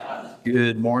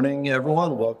Good morning,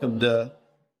 everyone. Welcome to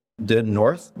Den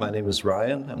North. My name is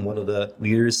Ryan. I'm one of the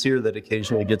leaders here that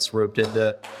occasionally gets roped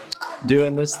into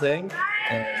doing this thing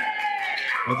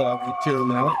without me tuning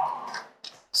them out.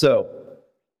 So,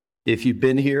 if you've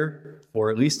been here for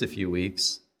at least a few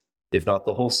weeks, if not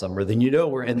the whole summer, then you know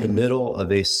we're in the middle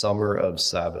of a summer of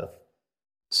Sabbath.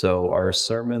 So, our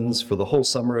sermons for the whole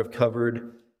summer have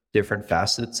covered different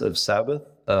facets of Sabbath.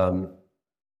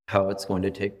 How it's going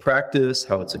to take practice,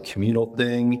 how it's a communal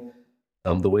thing,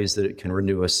 the ways that it can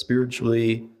renew us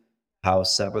spiritually, how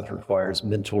Sabbath requires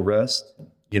mental rest,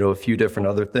 a few different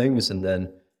other things. And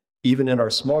then even in our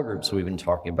small groups, we've been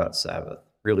talking about Sabbath,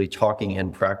 really talking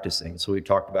and practicing. So we've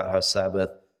talked about how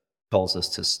Sabbath calls us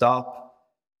to stop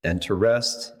and to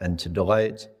rest and to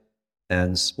delight.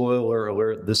 And spoiler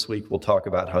alert, this week we'll talk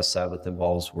about how Sabbath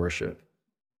involves worship.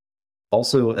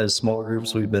 Also, as small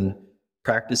groups, we've been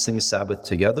practicing Sabbath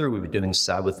together. We've been doing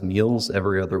Sabbath meals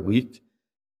every other week,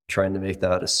 trying to make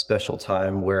that a special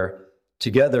time where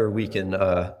together we can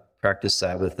practice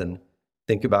Sabbath and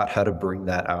think about how to bring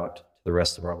that out to the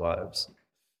rest of our lives.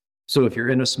 So if you're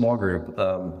in a small group,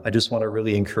 I just want to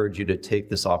really encourage you to take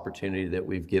this opportunity that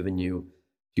we've given you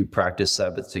to practice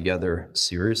Sabbath together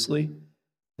seriously.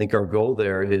 I think our goal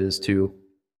there is to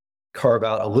carve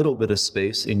out a little bit of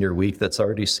space in your week that's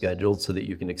already scheduled so that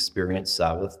you can experience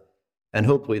Sabbath. And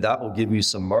hopefully that will give you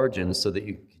some margin so that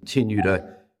you continue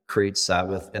to create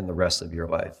Sabbath in the rest of your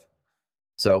life.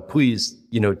 So please,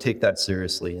 take that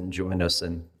seriously and join us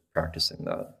in practicing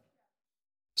that.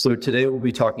 So today we'll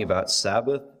be talking about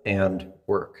Sabbath and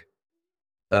work.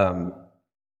 So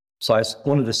I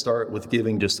wanted to start with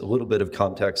giving just a little bit of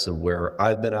context of where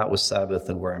I've been at with Sabbath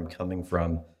and where I'm coming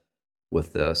from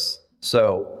with this.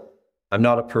 So I'm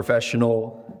not a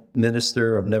professional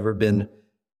minister. I've never been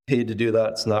paid to do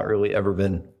that. It's not really ever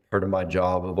been part of my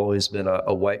job. I've always been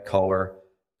a white collar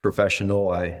professional.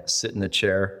 I sit in a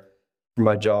chair for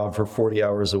my job for 40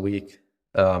 hours a week.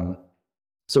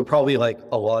 So probably like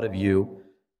a lot of you,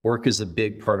 work is a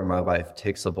big part of my life. It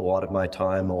takes up a lot of my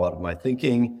time, a lot of my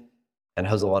thinking, and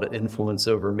has a lot of influence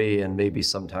over me. And maybe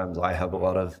sometimes I have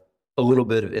a little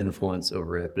bit of influence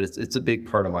over it, but it's a big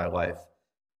part of my life.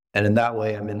 And in that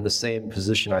way, I'm in the same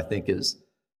position, I think, as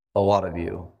a lot of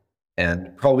you.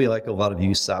 And probably like a lot of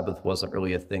you, Sabbath wasn't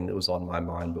really a thing that was on my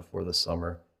mind before the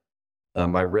summer.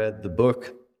 I read the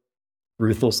book,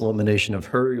 Ruthless Elimination of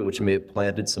Hurry, which may have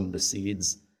planted some of the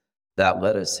seeds that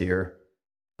led us here.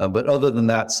 But other than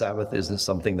that, Sabbath isn't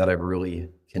something that I've really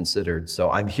considered.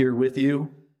 So I'm here with you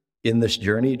in this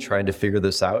journey, trying to figure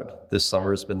this out. This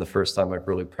summer has been the first time I've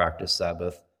really practiced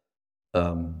Sabbath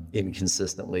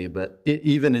inconsistently, but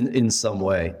even in some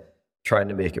way, trying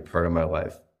to make it part of my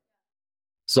life.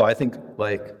 So I think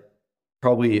like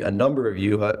probably a number of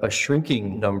you, a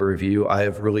shrinking number of you, I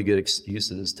have really good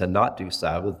excuses to not do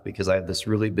Sabbath because I have this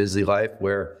really busy life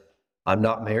where I'm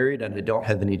not married and I don't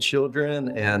have any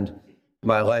children, and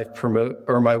my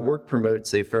work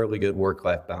promotes a fairly good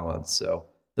work-life balance. So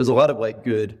there's a lot of like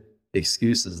good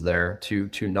excuses there to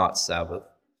not Sabbath.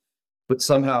 But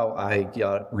somehow I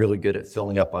got really good at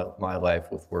filling up my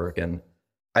life with work. And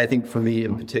I think for me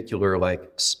in particular,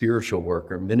 like spiritual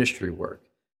work or ministry work,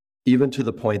 even to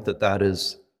the point that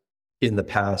is in the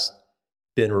past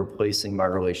been replacing my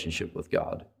relationship with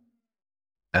God.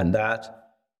 And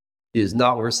that is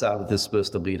not where Sabbath is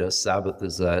supposed to lead us. Sabbath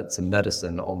is it's a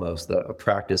medicine almost, a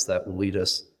practice that will lead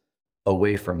us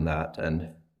away from that. And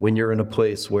when you're in a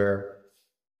place where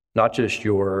not just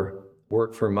your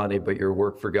work for money, but your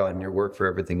work for God and your work for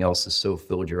everything else has so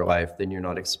filled your life, then you're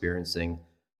not experiencing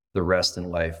the rest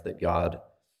in life that God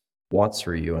wants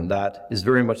for you. And that is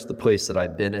very much the place that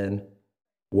I've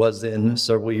was in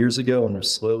several years ago, and have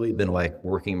slowly been like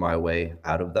working my way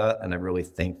out of that. And I'm really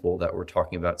thankful that we're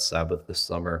talking about Sabbath this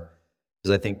summer,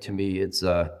 because I think to me it's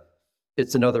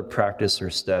another practice or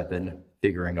step in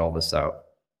figuring all this out.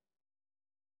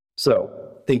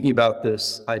 So thinking about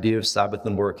this idea of Sabbath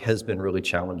and work has been really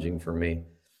challenging for me,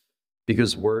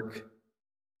 because work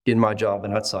in my job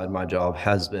and outside my job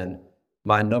has been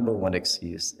my number one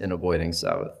excuse in avoiding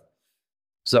Sabbath.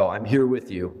 So I'm here with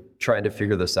you trying to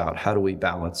figure this out. How do we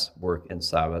balance work and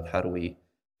Sabbath? How do we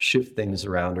shift things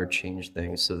around or change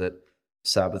things so that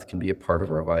Sabbath can be a part of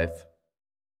our life?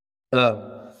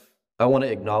 I want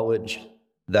to acknowledge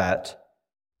that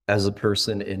as a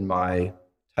person in my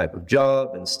type of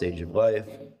job and stage of life,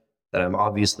 that I'm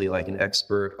obviously like an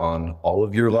expert on all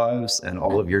of your lives and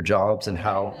all of your jobs and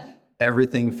how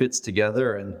everything fits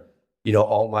together. And,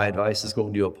 all my advice is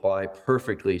going to apply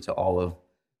perfectly to all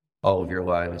of your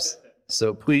lives.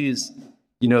 So please,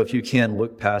 if you can,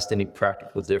 look past any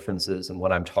practical differences in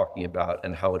what I'm talking about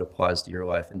and how it applies to your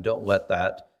life, and don't let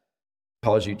that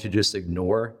cause you to just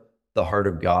ignore the heart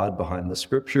of God behind the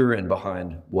scripture and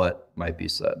behind what might be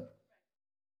said.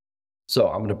 So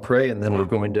I'm going to pray, and then we're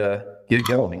going to get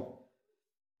going.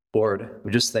 Lord,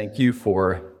 we just thank you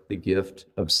for the gift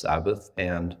of Sabbath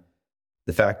and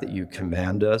the fact that you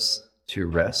command us to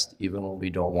rest even when we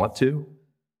don't want to.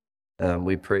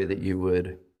 We pray that you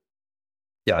would,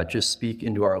 just speak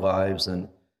into our lives and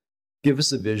give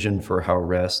us a vision for how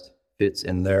rest fits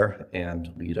in there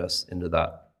and lead us into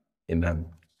that. Amen.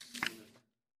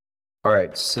 All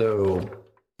right, so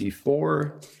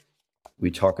before we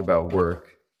talk about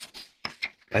work,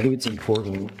 I think it's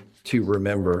important to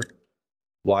remember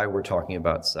why we're talking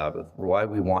about Sabbath, or why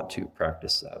we want to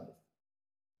practice Sabbath.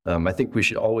 I think we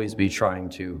should always be trying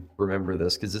to remember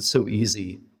this, because it's so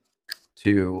easy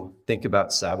to think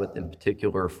about Sabbath in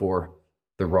particular for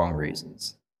the wrong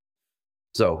reasons.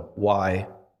 So why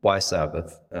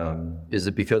Sabbath? Is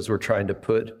it because we're trying to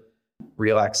put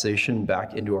relaxation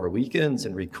back into our weekends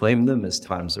and reclaim them as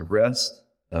times of rest?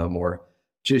 Or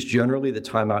just generally the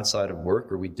time outside of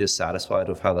work? Are we dissatisfied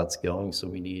with how that's going, so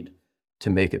we need to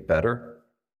make it better?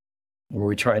 Or are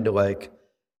we trying to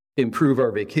improve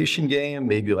our vacation game,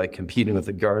 maybe competing with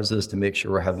the Garzas to make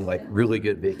sure we're having really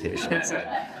good vacations?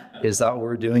 Is that what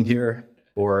we're doing here?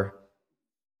 Or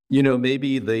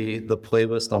maybe the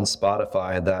playlist on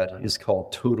Spotify that is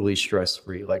called Totally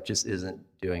Stress-Free, just isn't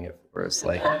doing it for us.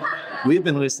 We've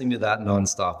been listening to that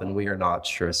nonstop and we are not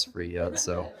stress-free yet.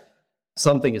 So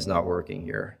something is not working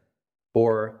here.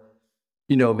 Or,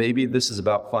 maybe this is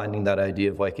about finding that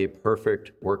idea of a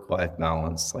perfect work-life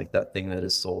balance, that thing that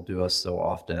is sold to us so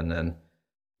often. And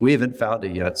we haven't found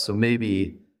it yet. So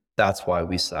maybe that's why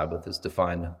we Sabbath, is to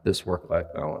find this work-life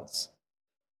balance.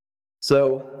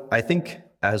 So I think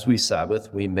as we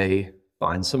Sabbath, we may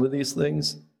find some of these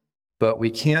things, but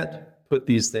we can't put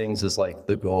these things as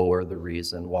the goal or the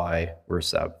reason why we're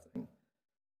Sabbathing.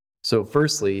 So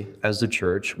firstly, as a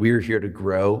church, we are here to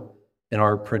grow in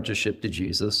our apprenticeship to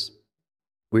Jesus.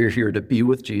 We are here to be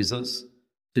with Jesus,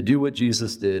 to do what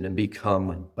Jesus did and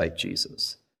become like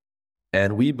Jesus.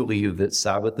 And we believe that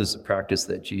Sabbath is a practice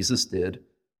that Jesus did,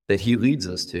 that he leads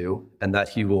us to, and that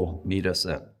he will meet us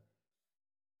in.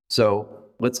 So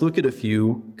let's look at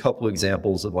a couple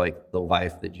examples of the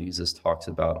life that Jesus talks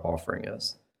about offering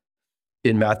us.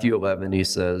 In Matthew 11, he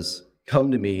says,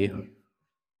 "Come to me,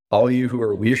 all you who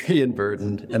are weary and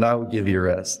burdened, and I will give you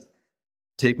rest.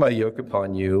 Take my yoke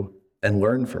upon you and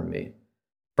learn from me,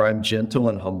 for I am gentle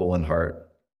and humble in heart,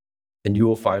 and you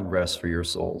will find rest for your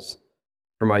souls.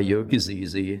 For my yoke is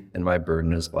easy and my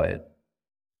burden is light."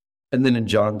 And then in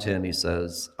John 10, he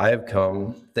says, "I have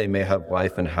come that they may have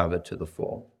life and have it to the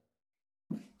full."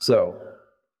 So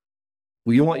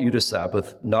we want you to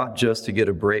Sabbath not just to get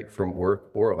a break from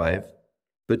work or life,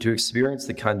 but to experience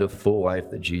the kind of full life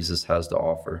that Jesus has to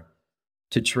offer,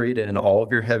 to trade in all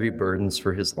of your heavy burdens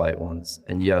for his light ones,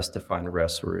 and yes, to find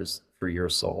rest for your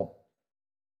soul.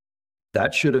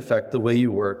 That should affect the way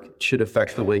you work. It should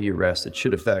affect the way you rest. It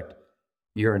should affect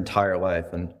your entire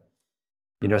life. And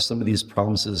some of these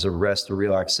promises of rest or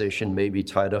relaxation may be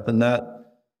tied up in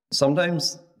that.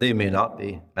 Sometimes they may not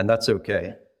be, and that's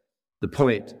okay. The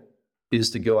point is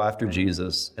to go after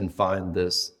Jesus and find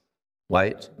this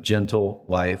light, gentle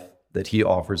life that he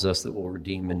offers us that will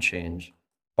redeem and change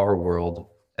our world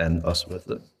and us with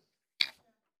it.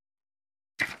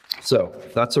 So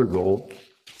if that's our goal,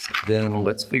 then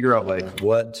let's figure out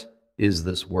what is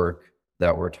this work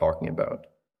that we're talking about?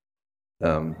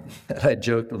 And I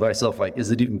joked with myself,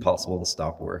 is it even possible to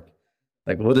stop work?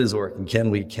 What is work, and can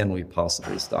we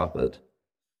possibly stop it?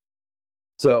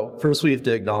 So first we have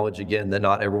to acknowledge again that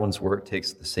not everyone's work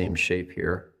takes the same shape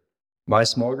here. My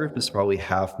small group is probably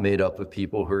half made up of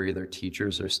people who are either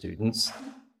teachers or students.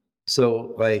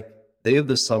 So they have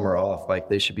the summer off,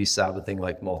 they should be Sabbathing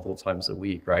multiple times a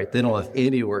week, right? They don't have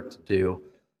any work to do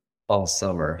all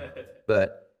summer.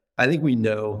 But I think we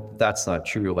know that's not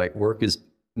true. Work is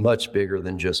much bigger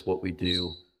than just what we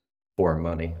do for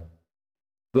money.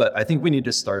 But I think we need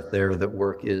to start there, that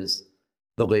work is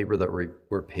the labor that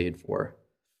we're paid for.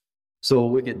 So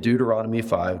we'll look at Deuteronomy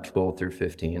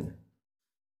 5:12-15.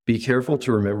 "Be careful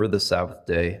to remember the Sabbath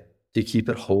day, to keep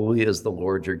it holy as the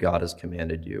Lord your God has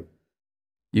commanded you.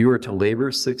 You are to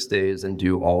labor 6 days and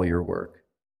do all your work.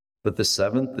 But the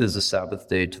seventh is a Sabbath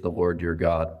day to the Lord your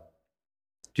God.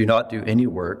 Do not do any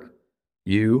work,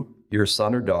 you, your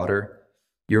son or daughter,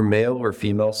 your male or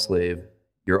female slave,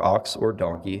 your ox or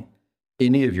donkey,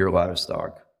 any of your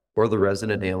livestock, or the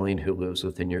resident alien who lives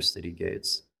within your city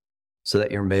gates, so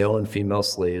that your male and female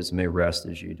slaves may rest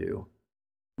as you do.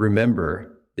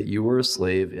 Remember that you were a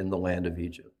slave in the land of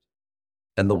Egypt.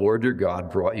 And the Lord your God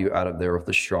brought you out of there with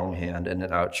a strong hand and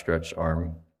an outstretched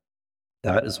arm.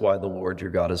 That is why the Lord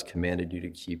your God has commanded you to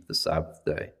keep the Sabbath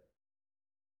day.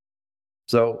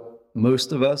 So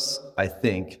most of us, I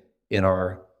think, in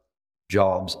our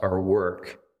jobs, our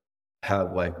work,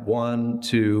 have like 1,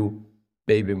 2,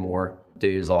 maybe more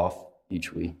days off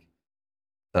each week.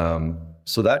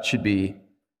 So that should be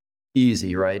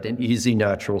easy, right? An easy,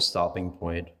 natural stopping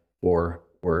point for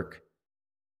work.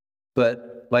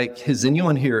 But like, has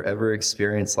anyone here ever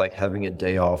experienced like having a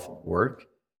day off work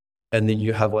and then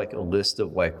you have like a list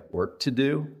of like work to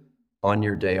do on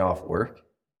your day off work?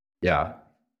 Yeah.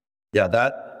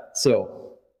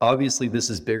 So obviously this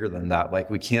is bigger than that. Like,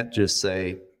 we can't just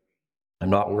say, I'm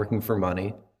not working for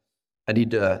money. I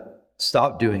need to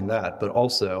stop doing that. But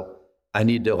also I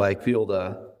need to like be able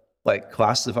to like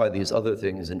classify these other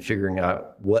things and figuring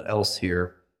out what else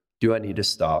here do I need to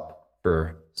stop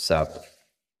for Sabbath.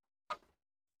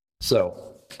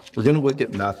 So we're going to look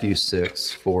at Matthew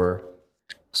 6 for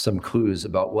some clues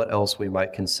about what else we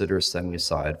might consider setting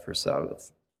aside for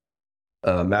Sabbath.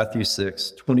 Matthew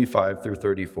 6, 25 through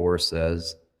 34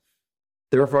 says,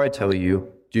 "Therefore I tell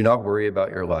you, do not worry about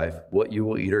your life, what you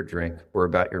will eat or drink, or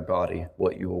about your body,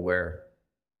 what you will wear.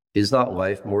 Is not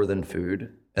life more than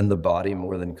food, and the body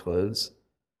more than clothes?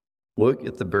 Look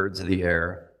at the birds of the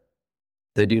air.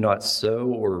 They do not sow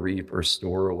or reap or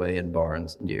store away in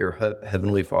barns, and yet your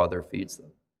heavenly Father feeds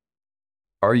them.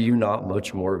 Are you not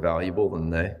much more valuable than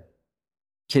they?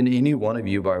 Can any one of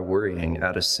you, by worrying,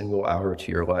 add a single hour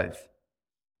to your life?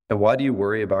 And why do you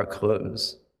worry about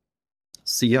clothes?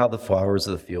 See how the flowers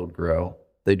of the field grow.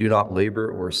 They do not labor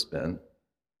or spin.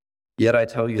 Yet I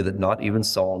tell you that not even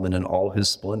Solomon in all his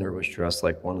splendor was dressed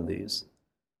like one of these.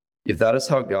 If that is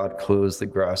how God clothes the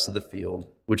grass of the field,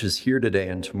 which is here today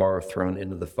and tomorrow thrown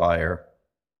into the fire,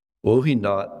 will he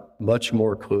not much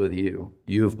more clothe you,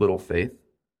 you of little faith?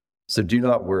 So do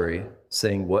not worry,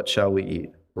 saying, what shall we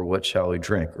eat, or what shall we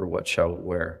drink, or what shall we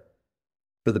wear?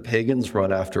 For the pagans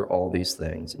run after all these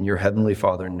things, and your heavenly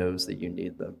Father knows that you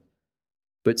need them.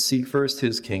 But seek first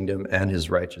his kingdom and his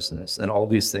righteousness, and all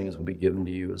these things will be given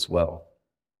to you as well.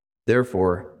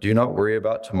 Therefore, do not worry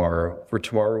about tomorrow, for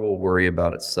tomorrow will worry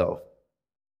about itself.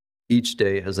 Each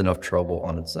day has enough trouble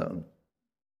on its own."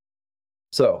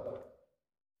 So,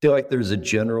 I feel like there's a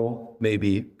general,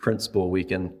 maybe, principle we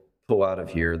can pull out of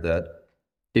here that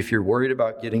if you're worried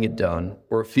about getting it done,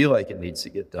 or feel like it needs to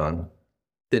get done,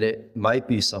 then it might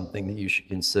be something that you should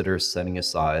consider setting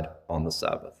aside on the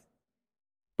Sabbath.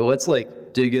 But let's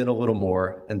like dig in a little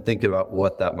more and think about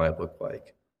what that might look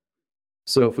like.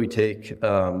 So if we take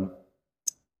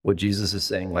what Jesus is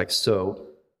saying, like, so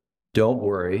don't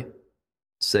worry,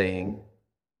 saying,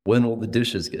 when will the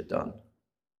dishes get done?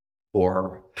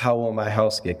 Or how will my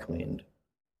house get cleaned?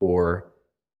 Or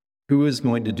who is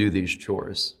going to do these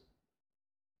chores?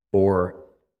 Or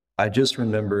I just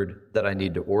remembered that I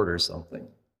need to order something.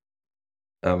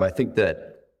 I think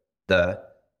that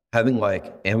having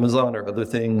like Amazon or other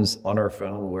things on our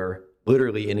phone where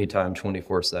literally anytime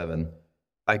 24/7,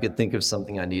 I could think of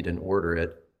something I need and order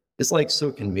it. It's like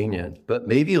so convenient, but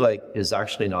maybe like is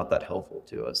actually not that helpful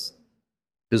to us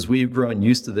because we've grown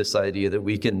used to this idea that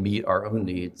we can meet our own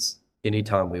needs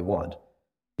anytime we want.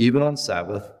 Even on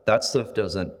Sabbath, that stuff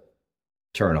doesn't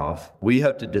turn off. We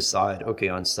have to decide, okay,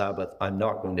 on Sabbath, I'm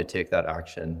not going to take that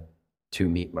action to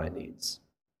meet my needs.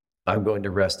 I'm going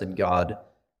to rest in God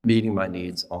meeting my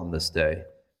needs on this day,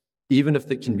 even if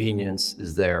the convenience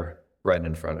is there right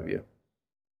in front of you.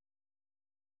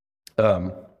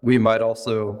 He might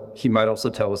also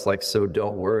tell us like, so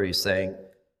don't worry, saying,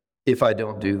 if I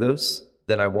don't do this,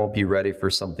 then I won't be ready for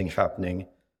something happening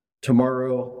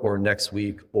tomorrow or next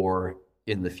week or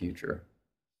in the future.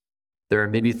 There are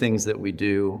many things that we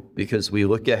do because we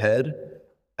look ahead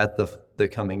at the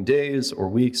coming days or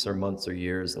weeks or months or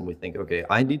years, and we think, okay,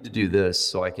 I need to do this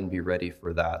so I can be ready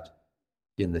for that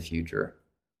in the future.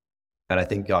 And I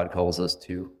think God calls us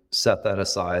to set that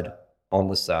aside on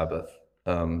the Sabbath.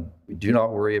 We do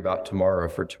not worry about tomorrow,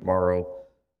 for tomorrow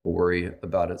will worry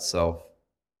about itself.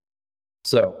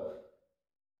 So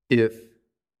if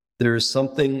there's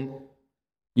something,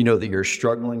 that you're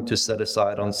struggling to set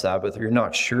aside on Sabbath, or you're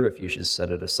not sure if you should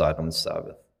set it aside on the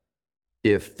Sabbath,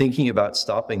 if thinking about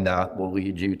stopping that will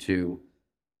lead you to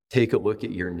take a look at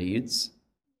your needs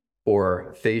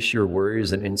or face your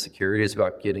worries and insecurities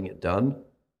about getting it done,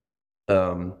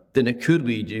 then it could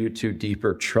lead you to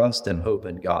deeper trust and hope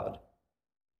in God.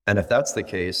 And if that's the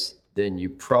case, then you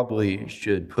probably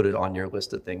should put it on your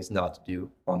list of things not to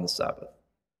do on the Sabbath.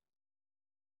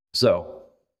 So,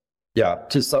 yeah,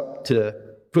 to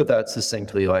put that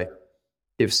succinctly, like,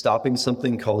 if stopping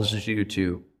something causes you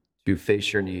to to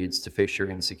face your needs, to face your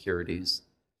insecurities.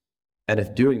 And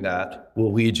if doing that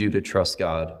will lead you to trust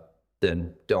God,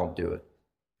 then don't do it.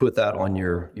 Put that on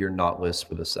your not list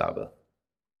for the Sabbath.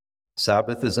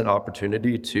 Sabbath is an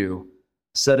opportunity to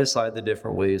set aside the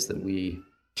different ways that we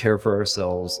care for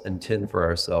ourselves and tend for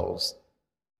ourselves,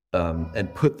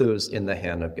 and put those in the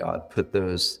hand of God, put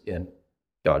those in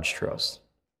God's trust.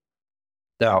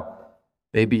 Now,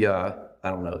 maybe, I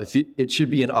don't know, it should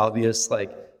be an obvious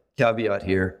caveat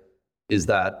here is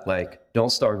that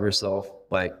don't starve yourself,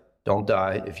 don't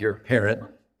die if you're a parent,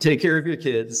 take care of your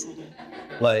kids.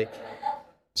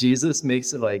 Jesus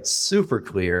makes it super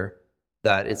clear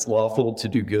that it's lawful to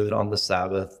do good on the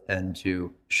Sabbath and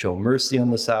to show mercy on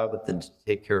the Sabbath and to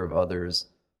take care of others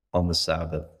on the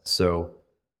Sabbath. So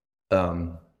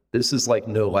this is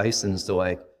no license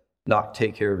to not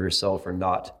take care of yourself or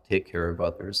not take care of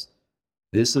others.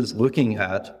 This is looking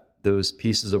at those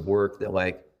pieces of work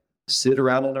that sit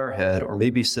around in our head or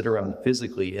maybe sit around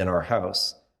physically in our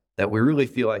house that we really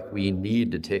feel like we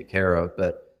need to take care of,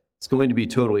 but it's going to be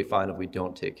totally fine if we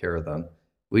don't take care of them.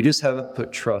 We just haven't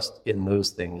put trust in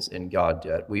those things in God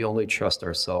yet. We only trust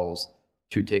ourselves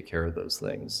to take care of those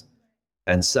things.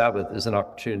 And Sabbath is an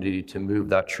opportunity to move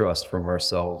that trust from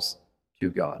ourselves to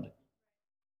God.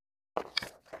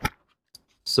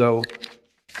 So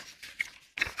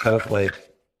kind of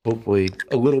hopefully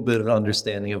a little bit of an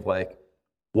understanding of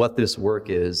what this work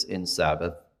is in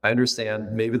Sabbath. I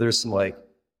understand maybe there's some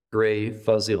gray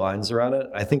fuzzy lines around it.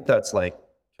 I think that's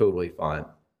totally fine.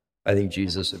 I think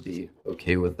Jesus would be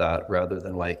okay with that rather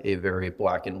than a very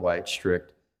black and white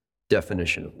strict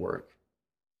definition of work.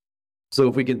 So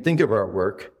if we can think of our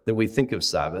work, then we think of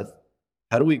Sabbath.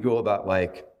 How do we go about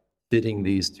fitting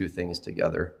these two things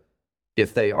together?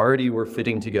 If they already were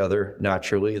fitting together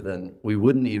naturally, then we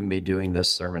wouldn't even be doing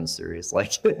this sermon series.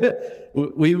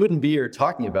 We wouldn't be here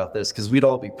talking about this because we'd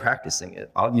all be practicing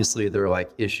it. Obviously, there are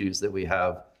issues that we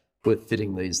have with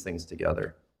fitting these things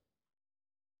together.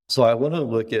 So I want to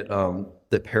look at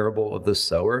the parable of the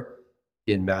sower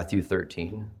in Matthew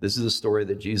 13. This is a story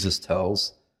that Jesus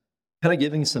tells, kind of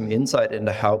giving some insight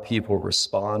into how people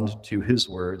respond to his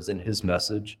words and his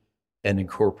message and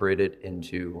incorporate it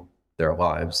into their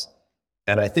lives.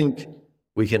 And I think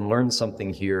we can learn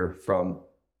something here from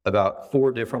about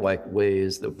 4 different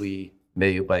ways that we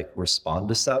may respond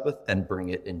to Sabbath and bring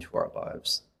it into our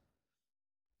lives.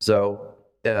 So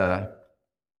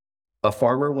a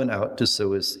farmer went out to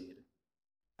sow his seed.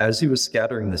 As he was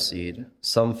scattering the seed,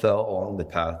 some fell along the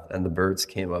path, and the birds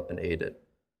came up and ate it.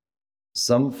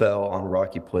 Some fell on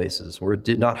rocky places where it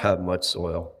did not have much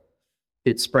soil.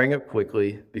 It sprang up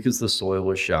quickly because the soil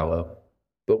was shallow,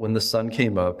 but when the sun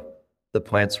came up, the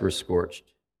plants were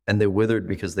scorched, and they withered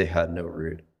because they had no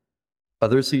root.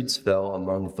 Other seeds fell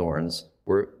among thorns,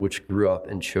 which grew up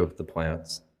and choked the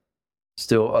plants.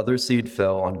 Still other seed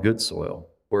fell on good soil,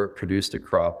 where it produced a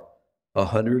crop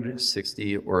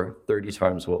 160 or 30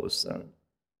 times what was sown.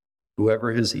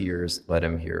 Whoever has ears, let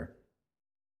him hear.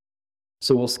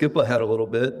 So we'll skip ahead a little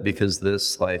bit because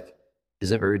this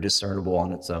isn't very discernible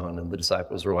on its own. And the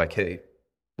disciples were like, hey,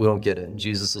 we don't get it. And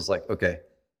Jesus is like, okay,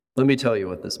 let me tell you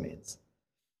what this means.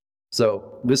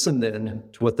 So listen then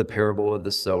to what the parable of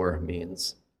the sower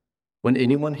means. When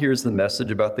anyone hears the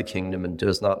message about the kingdom and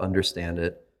does not understand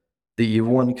it, the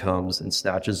evil one comes and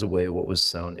snatches away what was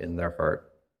sown in their heart.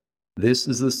 This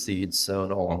is the seed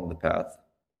sown along the path.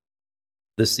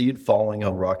 The seed falling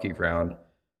on rocky ground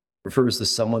refers to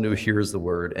someone who hears the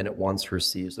word and at once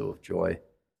receives it with joy.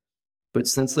 But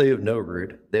since they have no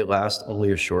root, they last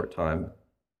only a short time.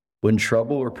 When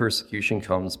trouble or persecution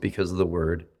comes because of the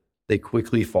word, they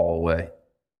quickly fall away.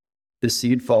 The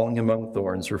seed falling among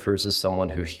thorns refers to someone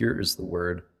who hears the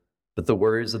word, but the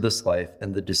worries of this life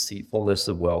and the deceitfulness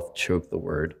of wealth choke the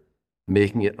word,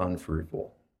 making it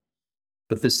unfruitful.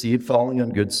 But the seed falling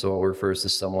on good soil refers to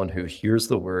someone who hears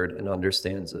the word and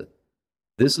understands it.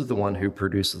 This is the one who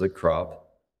produces a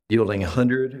crop, yielding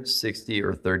 160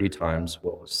 or 30 times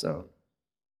what was sown.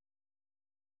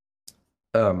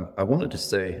 I wanted to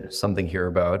say something here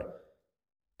about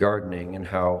gardening and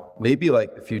how maybe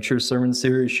the future sermon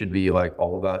series should be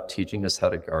all about teaching us how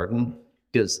to garden,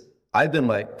 because I've been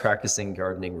practicing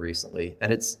gardening recently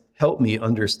and it's helped me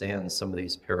understand some of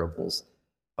these parables,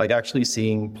 actually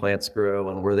seeing plants grow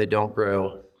and where they don't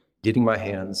grow, getting my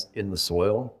hands in the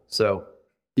soil. So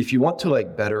if you want to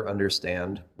better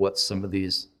understand what some of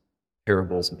these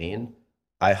parables mean,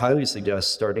 I highly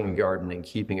suggest starting a garden and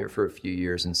keeping it for a few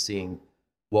years and seeing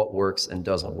what works and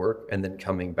doesn't work, and then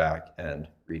coming back and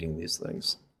reading these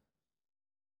things.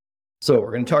 So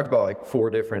we're going to talk about 4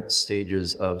 different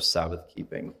stages of Sabbath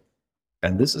keeping.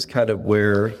 And this is kind of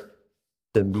where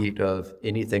the meat of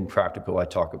anything practical I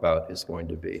talk about is going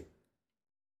to be.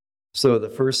 So the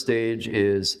first stage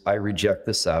is I reject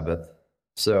the Sabbath.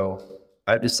 So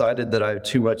I've decided that I have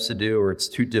too much to do or it's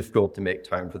too difficult to make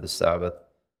time for the Sabbath.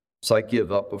 So I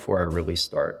give up before I really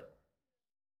start.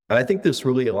 And I think this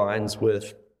really aligns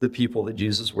with the people that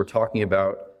Jesus were talking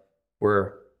about,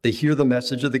 where they hear the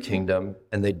message of the kingdom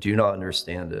and they do not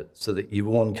understand it. So the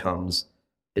evil one comes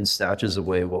and snatches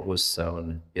away what was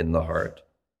sown in the heart.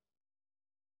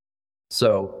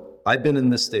 So I've been in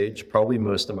this stage probably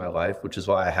most of my life, which is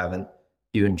why I haven't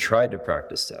even tried to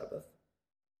practice Sabbath.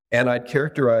 And I'd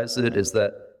characterize it as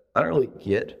that I don't really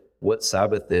get what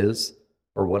Sabbath is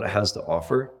or what it has to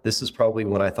offer. This is probably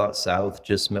when I thought Sabbath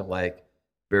just meant like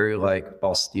very like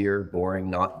austere, boring,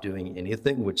 not doing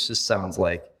anything, which just sounds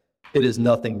like it is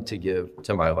nothing to give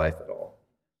to my life at all.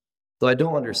 So I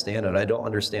don't understand it. I don't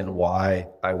understand why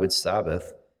I would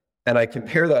Sabbath. And I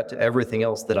compare that to everything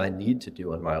else that I need to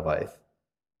do in my life.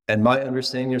 And my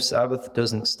understanding of Sabbath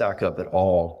doesn't stack up at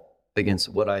all against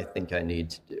what I think I need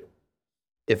to do.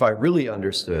 If I really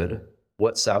understood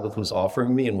what Sabbath was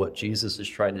offering me and what Jesus is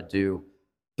trying to do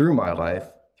through my life,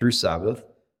 through Sabbath,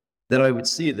 then I would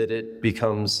see that it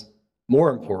becomes more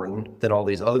important than all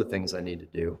these other things I need to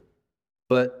do.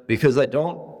 But because I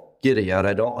don't get it yet,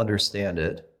 I don't understand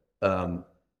it,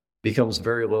 becomes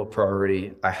very low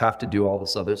priority. I have to do all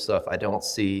this other stuff. I don't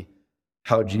see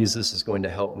how Jesus is going to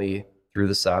help me through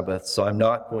the Sabbath, so I'm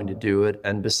not going to do it.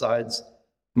 And besides,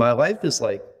 my life is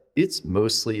like, it's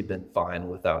mostly been fine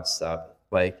without Sabbath.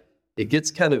 Like, it gets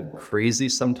kind of crazy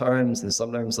sometimes, and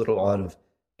sometimes a lot of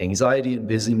anxiety and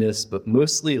busyness, but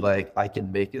mostly like I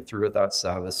can make it through without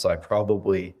Sabbath, so I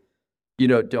probably,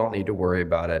 don't need to worry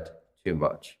about it too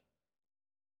much.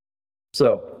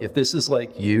 So if this is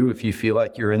like you, if you feel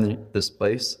like you're in this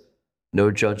place,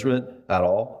 no judgment at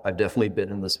all. I've definitely been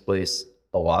in this place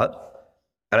a lot.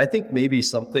 And I think maybe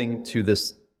something to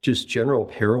this just general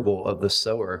parable of the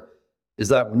sower is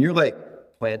that when you're like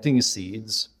planting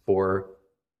seeds for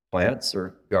plants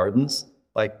or gardens,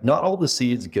 like not all the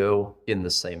seeds go in the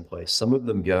same place. Some of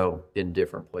them go in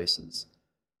different places.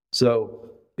 So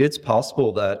it's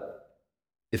possible that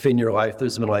if in your life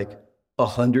there's been like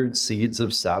 100 seeds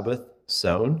of Sabbath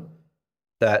sown,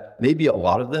 that maybe a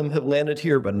lot of them have landed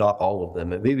here, but not all of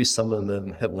them. And maybe some of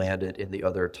them have landed in the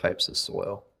other types of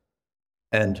soil.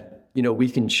 And, we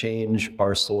can change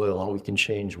our soil and we can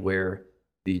change where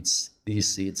these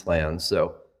seeds land.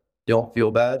 So don't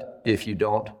feel bad if you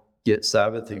don't get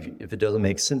Sabbath, if it doesn't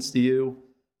make sense to you.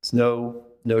 It's no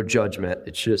judgment.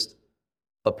 It's just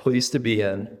a place to be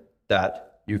in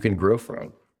that you can grow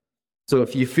from. So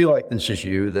if you feel like this is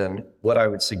you, then what I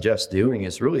would suggest doing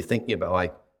is really thinking about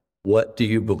like, what do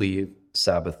you believe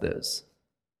Sabbath is?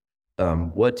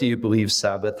 What do you believe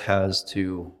Sabbath has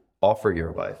to offer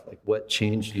your life? Like, what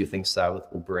change do you think Sabbath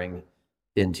will bring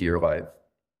into your life?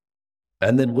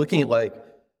 And then looking at like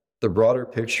the broader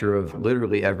picture of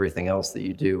literally everything else that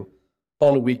you do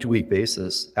on a week-to-week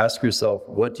basis, ask yourself,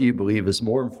 what do you believe is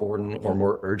more important or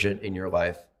more urgent in your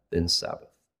life than Sabbath?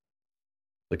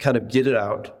 But kind of get it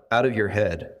out of your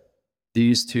head,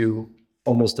 these two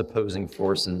almost opposing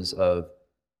forces of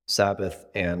Sabbath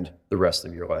and the rest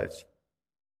of your life.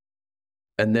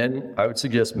 And then I would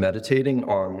suggest meditating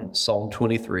on Psalm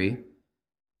 23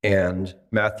 and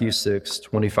Matthew 6,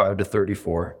 25 to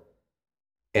 34,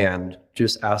 and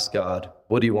just ask God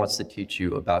what he wants to teach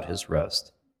you about his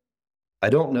rest. I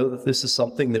don't know that this is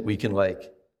something that we can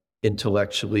like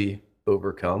intellectually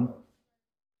overcome.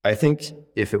 I think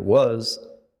if it was,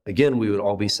 again, we would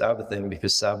all be Sabbathing,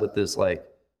 because Sabbath is like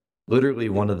literally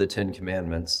one of the 10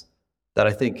 commandments that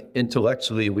I think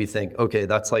intellectually we think, okay,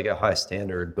 that's like a high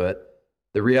standard, but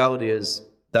the reality is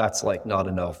that's like not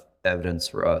enough evidence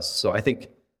for us. So I think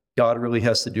God really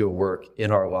has to do a work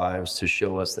in our lives to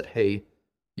show us that, hey,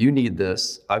 you need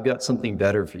this. I've got something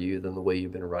better for you than the way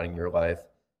you've been running your life.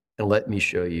 And let me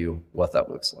show you what that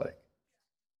looks like.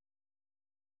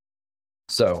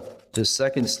 So the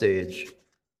second stage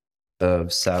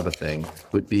of Sabbathing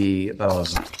would be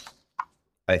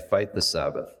I fight the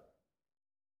Sabbath.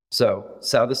 So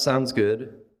Sabbath sounds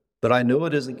good, but I know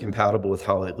it isn't compatible with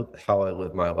how I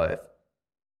live my life.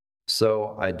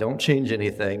 So I don't change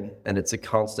anything, and it's a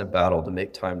constant battle to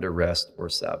make time to rest or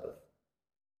Sabbath.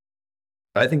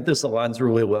 I think this aligns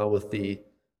really well with the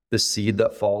seed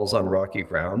that falls on rocky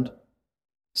ground.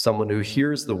 Someone who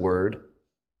hears the word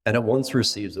and at once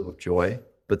receives it with joy,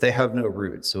 but they have no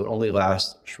roots, so it only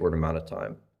lasts a short amount of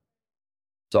time.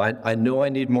 So I know I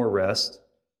need more rest,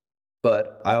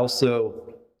 but I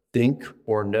also think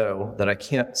or know that I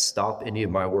can't stop any of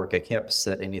my work. I can't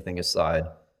set anything aside.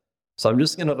 So I'm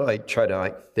just going to try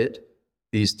to fit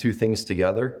these two things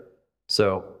together.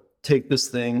 So take this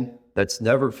thing that's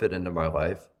never fit into my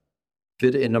life,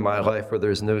 fit it into my life where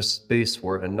there's no space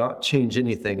for it, and not change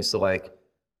anything. So like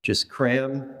just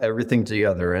cram everything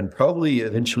together and probably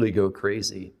eventually go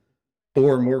crazy,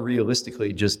 or more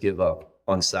realistically, just give up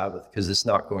on Sabbath because it's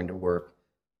not going to work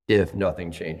if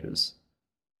nothing changes.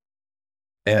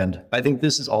 And I think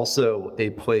this is also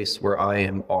a place where I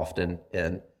am often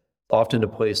a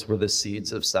place where the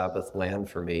seeds of Sabbath land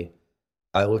for me.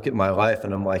 I look at my life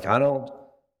and I'm like, I don't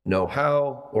know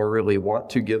how or really want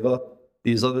to give up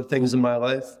these other things in my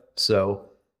life. So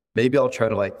maybe I'll try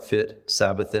to like fit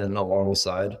Sabbath in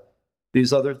alongside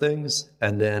these other things.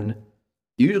 And then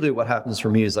usually what happens for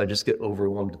me is I just get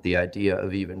overwhelmed at the idea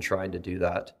of even trying to do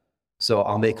that. So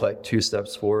I'll make like 2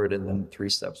 steps forward and then 3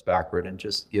 steps backward and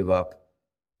just give up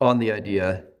on the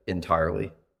idea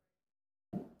entirely.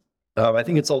 I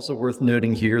think it's also worth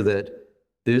noting here that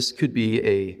this could be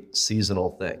a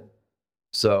seasonal thing.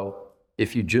 So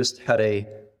if you just had a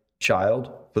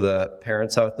child, for the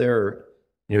parents out there,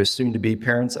 or soon to be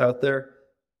parents out there,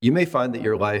 you may find that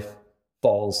your life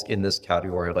falls in this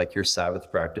category, like your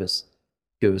Sabbath practice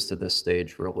goes to this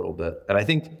stage for a little bit. And I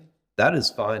think that is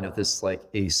fine if this is like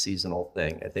a seasonal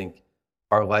thing. I think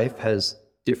our life has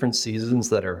different seasons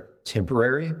that are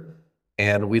temporary,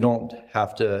 and we don't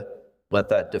have to let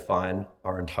that define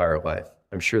our entire life.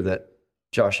 I'm sure that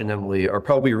Josh and Emily are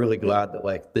probably really glad that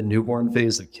like the newborn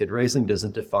phase of kid raising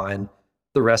doesn't define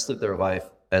the rest of their life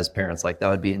as parents. Like that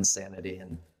would be insanity.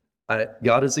 And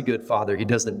God is a good father. He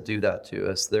doesn't do that to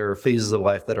us. There are phases of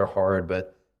life that are hard,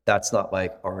 but that's not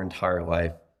like our entire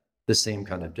life, the same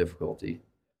kind of difficulty.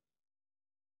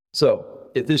 So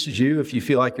if this is you, if you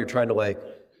feel like you're trying to like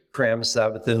cram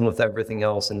Sabbath in with everything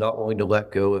else and not willing to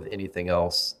let go of anything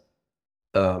else,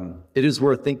 it is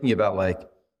worth thinking about like,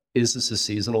 is this a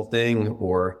seasonal thing,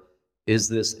 or is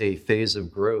this a phase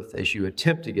of growth as you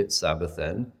attempt to get Sabbath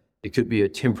in? It could be a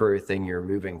temporary thing you're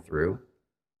moving through.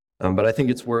 But I think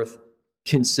it's worth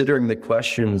considering the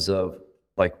questions of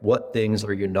like, what things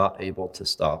are you not able to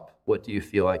stop? What do you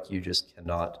feel like you just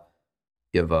cannot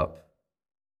give up?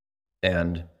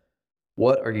 And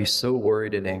what are you so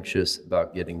worried and anxious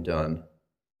about getting done?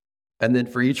 And then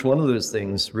for each one of those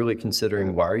things, really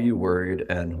considering why are you worried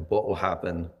and what will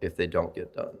happen if they don't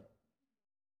get done.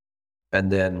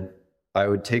 And then I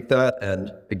would take that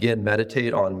and again,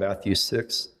 meditate on Matthew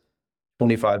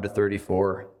 6:25 to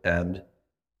 34, and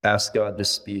ask God to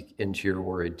speak into your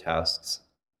worried tasks.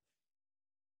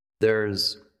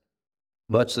 There's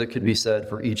much that could be said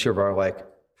for each of our like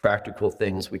practical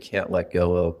things we can't let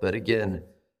go of. But again,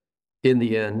 in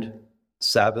the end,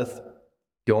 Sabbath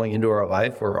going into our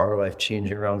life, or our life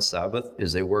changing around Sabbath,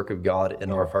 is a work of God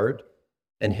in our heart,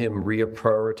 and Him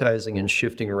reprioritizing and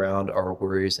shifting around our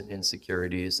worries and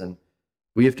insecurities. And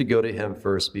we have to go to Him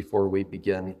first before we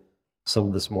begin some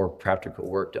of this more practical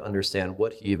work to understand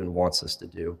what He even wants us to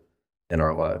do in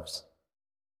our lives.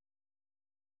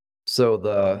 So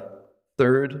the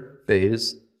third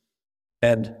phase,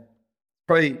 and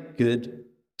probably good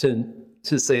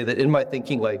to say that in my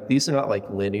thinking, like these are not like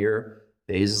linear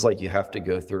phases, like you have to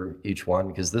go through each one,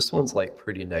 because this one's like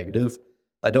pretty negative.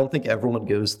 I don't think everyone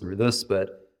goes through this,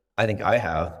 but I think I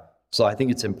have. So I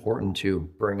think it's important to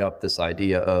bring up this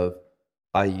idea of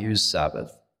I use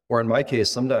Sabbath, or in my case,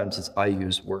 sometimes it's I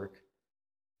use work.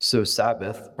 So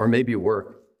Sabbath, or maybe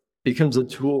work, becomes a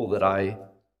tool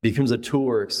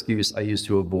or excuse I use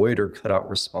to avoid or cut out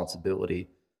responsibility,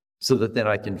 so that then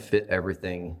I can fit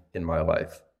everything in my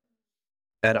life.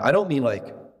 And I don't mean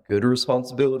like good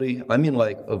responsibility. I mean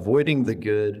like avoiding the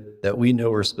good that we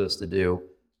know we're supposed to do,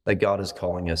 that God is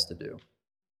calling us to do.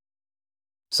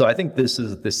 So I think this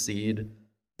is the seed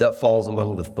that falls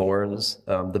among the thorns,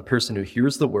 the person who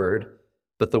hears the word,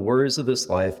 but the worries of this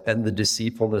life and the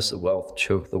deceitfulness of wealth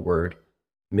choke the word,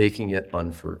 making it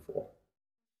unfruitful.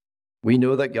 We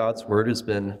know that God's word has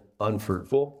been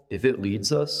unfruitful if it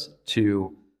leads us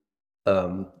to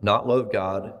not love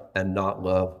God and not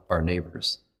love our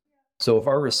neighbors. So if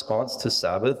our response to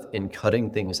Sabbath in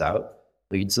cutting things out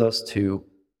leads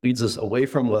us away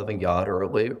from loving God or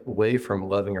away from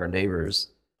loving our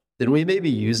neighbors, then we may be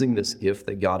using this gift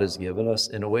that God has given us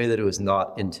in a way that it was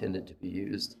not intended to be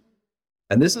used.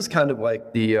 And this is kind of like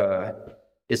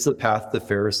it's the path the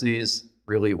Pharisees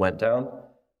really went down,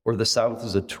 where the Sabbath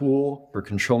is a tool for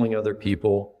controlling other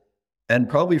people and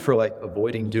probably for like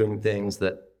avoiding doing things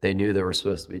that they knew they were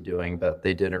supposed to be doing, but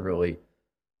they didn't really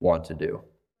want to do.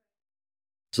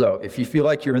 So if you feel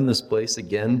like you're in this place,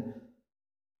 again,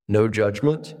 no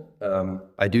judgment.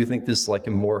 I do think this is like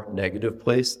a more negative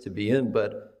place to be in,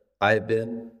 but I've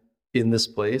been in this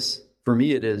place. For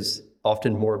me, it is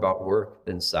often more about work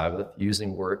than Sabbath,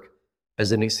 using work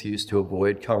as an excuse to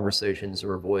avoid conversations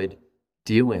or avoid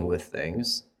dealing with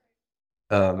things.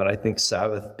 And I think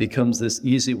Sabbath becomes this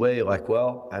easy way, like,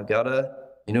 well, I've got to,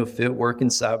 fit work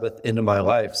and Sabbath into my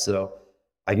life. So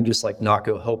I can just like not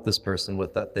go help this person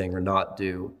with that thing or not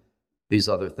do these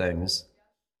other things.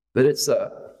 But it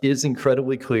is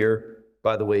incredibly clear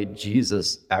by the way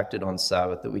Jesus acted on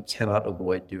Sabbath that we cannot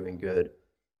avoid doing good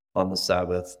on the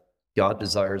Sabbath. God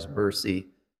desires mercy,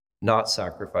 not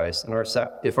sacrifice. And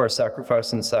if our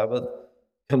sacrifice on Sabbath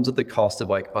comes at the cost of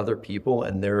like other people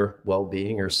and their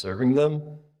well-being or serving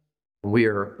them,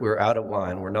 we're out of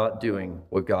line. We're not doing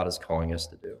what God is calling us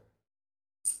to do.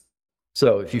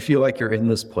 So if you feel like you're in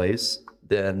this place,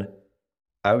 then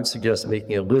I would suggest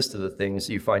making a list of the things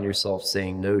you find yourself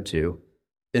saying no to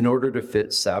in order to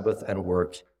fit Sabbath and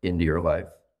work into your life.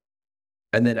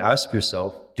 And then ask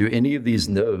yourself, do any of these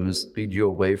no's lead you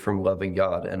away from loving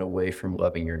God and away from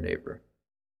loving your neighbor?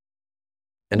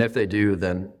 And if they do,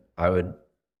 then I would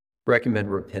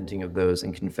recommend repenting of those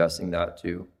and confessing that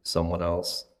to someone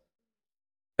else.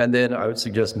 And then I would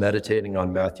suggest meditating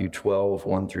on Matthew 12,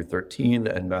 1 through 13,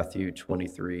 and Matthew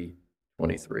 23,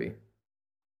 23.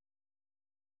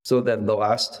 So then the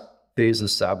last phase of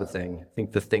Sabbathing, I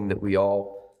think the thing that we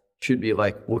all should be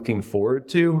like looking forward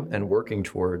to and working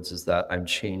towards is that I'm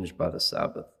changed by the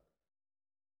Sabbath.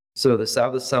 So the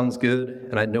Sabbath sounds good,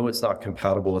 and I know it's not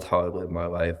compatible with how I live my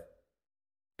life.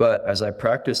 But as I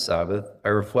practice Sabbath, I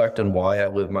reflect on why I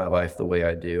live my life the way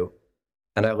I do,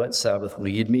 and I let Sabbath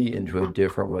lead me into a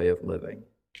different way of living.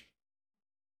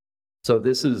 So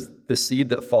this is the seed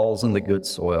that falls in the good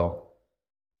soil.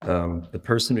 The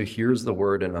person who hears the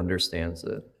word and understands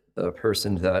it, the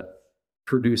person that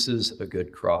produces a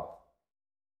good crop.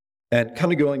 And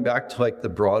kind of going back to like the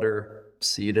broader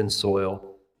seed and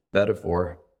soil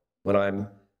metaphor, when I'm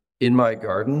in my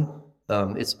garden,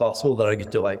 it's possible that I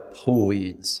get to like pull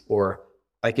weeds, or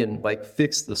I can like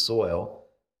fix the soil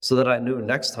so that I know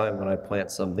next time when I plant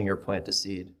something or plant a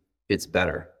seed, it's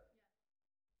better.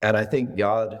 And I think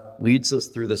God leads us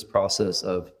through this process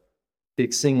of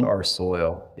fixing our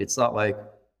soil. It's not like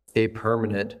a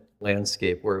permanent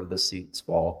landscape where the seeds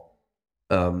fall.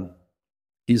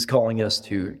 He's calling us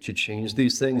to change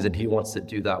these things, and he wants to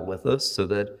do that with us so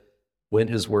that when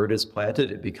his word is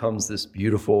planted, it becomes this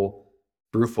beautiful,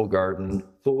 fruitful garden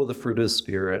full of the fruit of the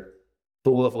Spirit,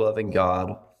 full of loving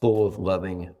God, full of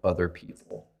loving other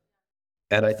people.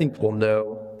 And I think we'll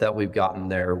know that we've gotten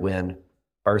there when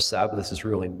our Sabbath is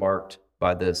really marked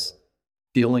by this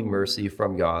feeling mercy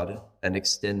from God and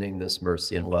extending this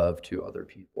mercy and love to other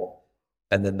people.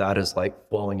 And then that is like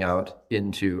flowing out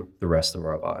into the rest of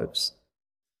our lives.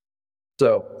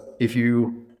 So if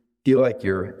you feel like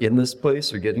you're in this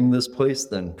place or getting this place,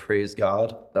 then praise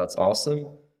God. That's awesome.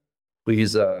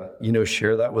 Please,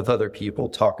 share that with other people.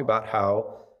 Talk about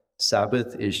how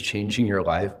Sabbath is changing your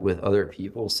life with other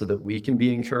people so that we can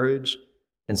be encouraged.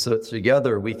 And so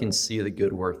together we can see the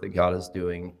good work that God is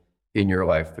doing in your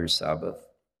life through Sabbath.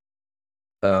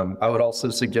 I would also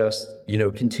suggest,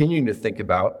 continuing to think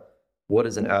about what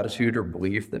is an attitude or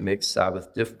belief that makes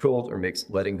Sabbath difficult or makes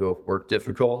letting go of work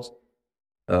difficult.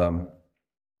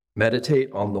 Meditate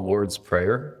on the Lord's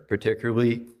Prayer,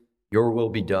 particularly, your will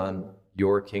be done,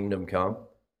 your kingdom come.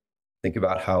 Think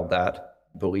about how that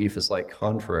belief is like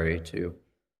contrary to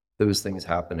those things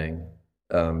happening.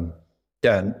 And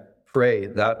pray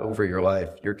that over your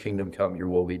life, your kingdom come, your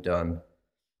will be done,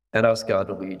 and ask God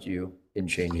to lead you in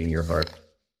changing your heart.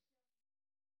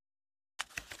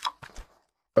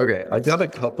 Okay, I got a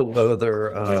couple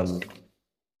other,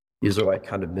 these are like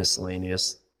kind of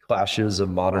miscellaneous clashes of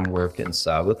modern work and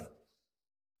Sabbath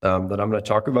that I'm going to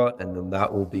talk about, and then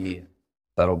that'll be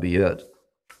it.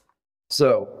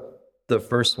 So the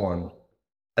first one,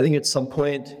 I think at some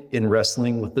point in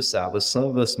wrestling with the Sabbath, some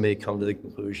of us may come to the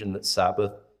conclusion that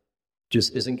Sabbath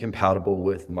just isn't compatible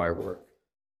with my work,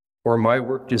 or my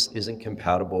work just isn't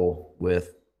compatible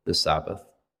with the Sabbath.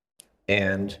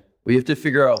 And we have to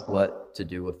figure out what to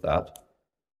do with that.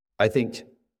 I think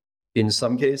in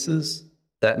some cases,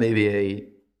 that may be a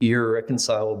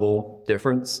irreconcilable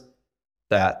difference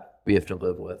that we have to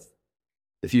live with.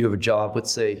 If you have a job,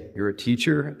 let's say you're a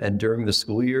teacher, and during the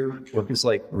school year, work is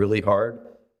like really hard,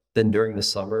 then during the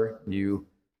summer, you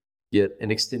get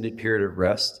an extended period of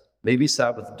rest. Maybe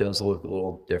Sabbath does look a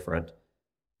little different.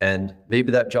 And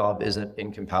maybe that job isn't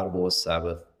incompatible with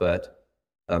Sabbath, but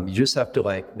you just have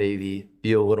to maybe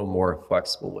be a little more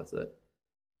flexible with it.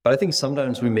 But I think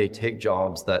sometimes we may take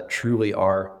jobs that truly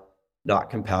are not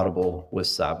compatible with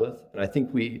Sabbath. And I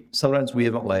think sometimes we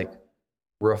haven't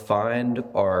refined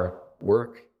our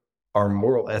work, our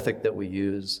moral ethic that we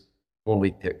use when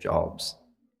we pick jobs.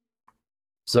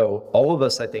 So all of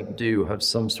us, I think, do have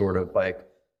some sort of like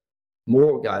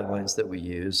moral guidelines that we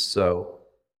use. So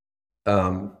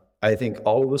I think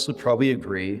all of us would probably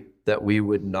agree that we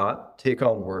would not take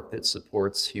on work that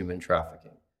supports human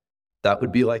trafficking. That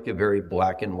would be like a very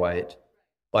black and white,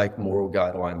 like moral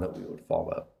guideline that we would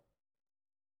follow.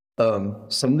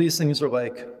 Some of these things are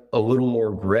like a little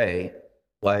more gray,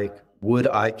 like would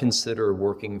I consider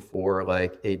working for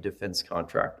like a defense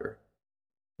contractor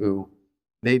who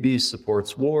maybe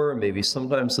supports war, maybe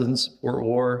sometimes doesn't support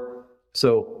war.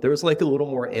 So there's like a little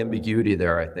more ambiguity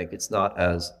there, I think. It's not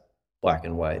as black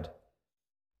and white.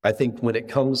 I think when it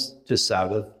comes to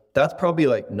Sabbath, that's probably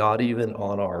like not even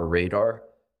on our radar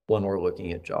when we're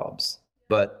looking at jobs.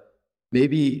 But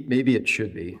maybe it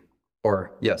should be.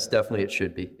 Or yes, definitely it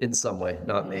should be in some way,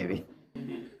 not maybe.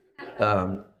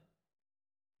 But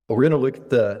we're going to look at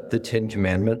the 10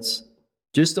 Commandments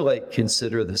just to like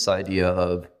consider this idea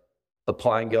of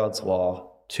applying God's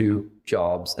law to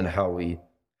jobs and how we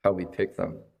pick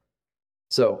them.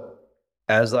 So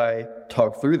as I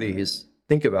talk through these,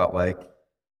 think about like,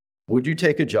 would you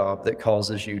take a job that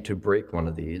causes you to break one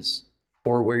of these,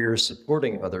 or where you're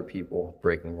supporting other people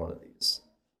breaking one of these?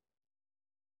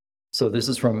 So this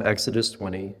is from Exodus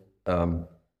 20.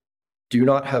 Do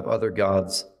not have other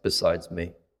gods besides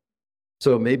me.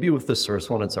 So maybe with this first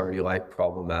one, it's already like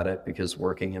problematic because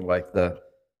working in like the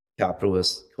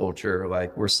capitalist culture,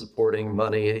 like we're supporting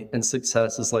money and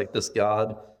success is like this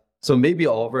God. So maybe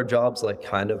all of our jobs like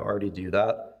kind of already do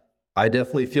that. I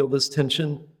definitely feel this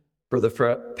tension. For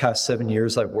the past 7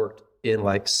 years, I've worked in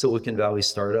like Silicon Valley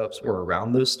startups or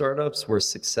around those startups where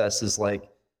success is like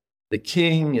the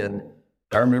king. And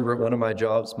I remember at one of my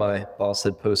jobs, my boss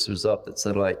had posters up that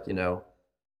said like, you know,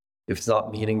 if it's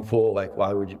not meaningful, like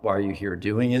why are you here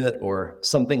doing it, or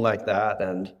something like that.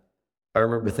 And I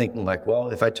remember thinking like, well,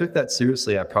 if I took that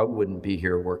seriously, I probably wouldn't be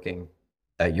here working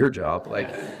at your job. Like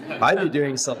I'd be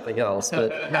doing something else.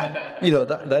 But you know,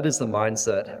 that is the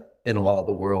mindset in a lot of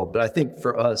the world. But I think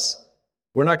for us,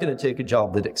 we're not going to take a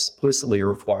job that explicitly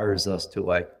requires us to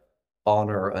like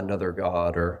honor another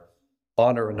God or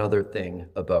honor another thing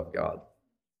above God.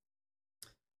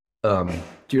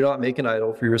 Do not make an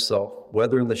idol for yourself,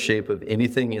 whether in the shape of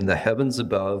anything in the heavens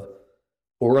above,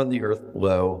 or on the earth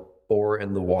below, or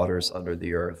in the waters under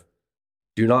the earth.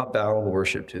 Do not bow and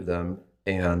worship to them,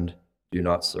 and do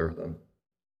not serve them.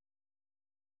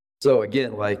 So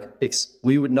again, like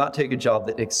we would not take a job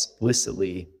that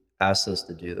explicitly asks us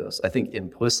to do this. I think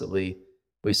implicitly,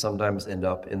 we sometimes end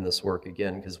up in this work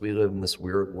again because we live in this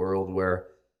weird world where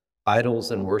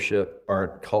idols and worship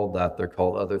aren't called that. They're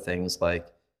called other things like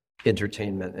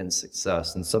entertainment and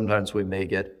success. And sometimes we may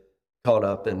get caught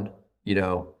up in, you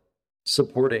know,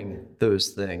 supporting those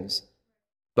things.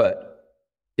 But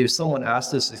if someone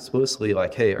asked us explicitly,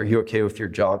 like, hey, are you okay with your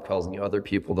job causing other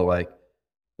people to like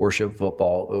worship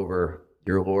football over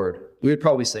your Lord? We would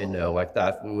probably say no, like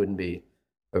that. We wouldn't be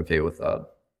okay with that.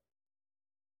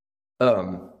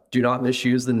 Do not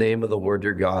misuse the name of the Lord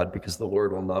your God, because the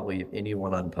Lord will not leave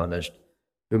anyone unpunished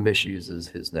who misuses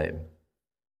his name.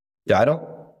 Yeah,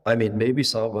 I mean, maybe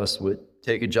some of us would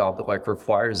take a job that like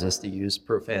requires us to use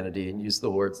profanity and use the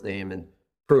Lord's name in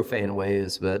profane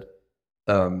ways, but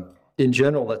in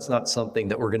general, that's not something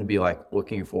that we're going to be like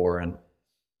looking for. And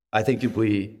I think if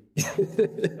we,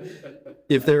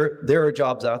 if there are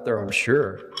jobs out there, I'm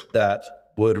sure, that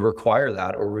would require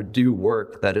that or would do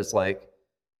work that is like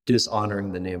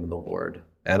dishonoring the name of the Lord.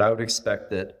 And I would expect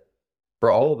that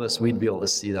for all of us, we'd be able to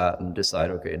see that and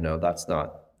decide, okay, no,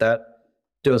 that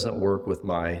doesn't work with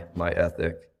my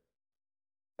ethic.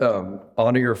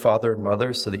 Honor your father and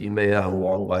mother so that you may have a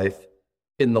long life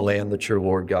in the land that your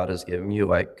Lord God has given you.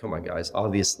 Like, come on, guys,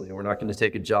 obviously, we're not going to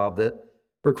take a job that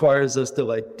requires us to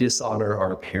like dishonor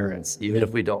our parents, even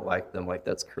if we don't like them. Like,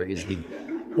 that's crazy.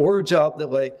 Or a job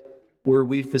that like where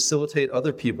we facilitate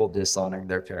other people dishonoring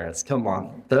their parents. Come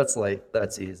on, that's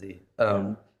easy.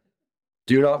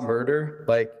 Do not murder.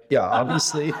 Like, yeah,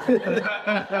 obviously,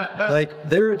 like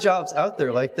there are jobs out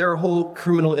there. Like there are whole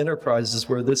criminal enterprises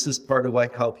where this is part of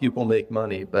like how people make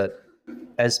money. But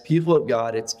as people of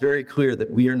God, it's very clear that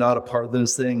we are not a part of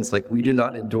those things. Like we do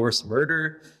not endorse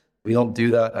murder. We don't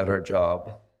do that at our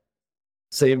job.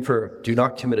 Same for do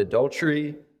not commit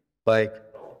adultery. Like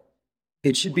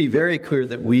it should be very clear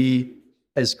that we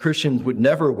as Christians would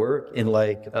never work in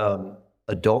like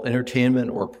adult entertainment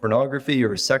or pornography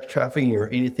or sex trafficking or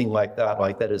anything like that.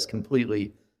 Like that is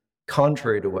completely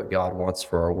contrary to what God wants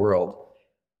for our world.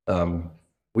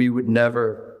 We would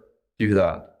never do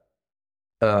that.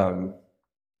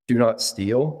 Do not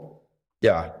steal.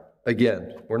 Yeah,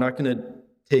 again, we're not going to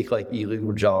take like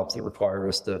illegal jobs that require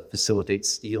us to facilitate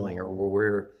stealing, or where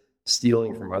we're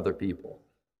stealing from other people.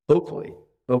 Hopefully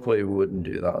we wouldn't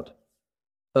do that.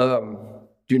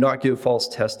 Do not give false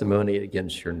testimony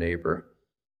against your neighbor.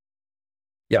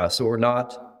 Yeah, so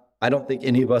I don't think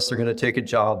any of us are going to take a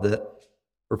job that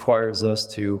requires us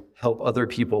to help other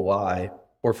people lie,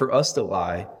 or for us to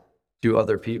lie to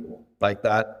other people. Like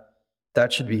that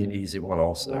should be an easy one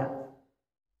also.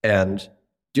 And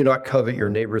do not covet your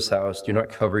neighbor's house. Do not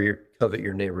covet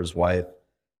your neighbor's wife,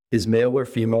 his male or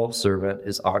female servant,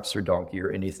 his ox or donkey,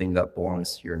 or anything that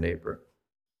belongs to your neighbor.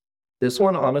 This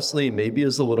one, honestly, maybe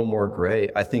is a little more gray.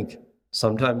 I think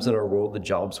sometimes in our world, the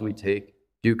jobs we take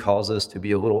do cause us to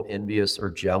be a little envious or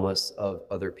jealous of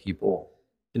other people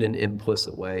in an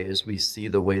implicit way, as we see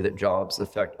the way that jobs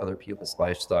affect other people's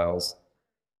lifestyles.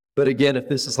 But again, if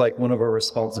this is like one of our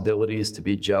responsibilities to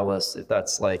be jealous, if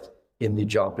that's like in the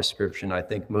job description, I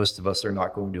think most of us are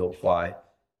not going to apply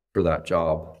for that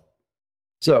job.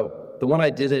 So the one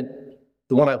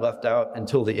I left out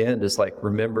until the end is like,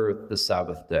 remember the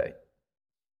Sabbath day.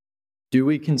 Do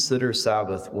we consider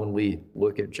Sabbath when we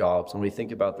look at jobs, when we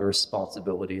think about the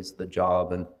responsibilities of the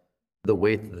job and the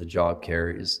weight that the job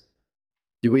carries?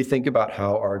 Do we think about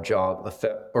how our job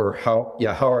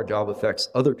affects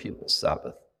other people's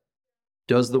Sabbath?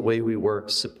 Does the way we work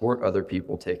support other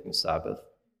people taking Sabbath?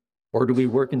 Or do we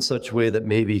work in such a way that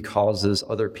maybe causes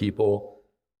other people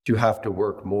to have to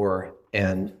work more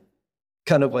and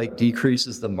kind of like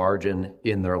decreases the margin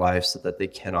in their life so that they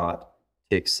cannot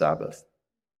take Sabbath?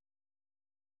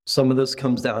 Some of this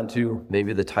comes down to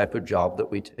maybe the type of job that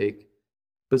we take,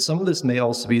 but some of this may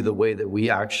also be the way that we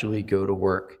actually go to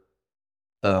work.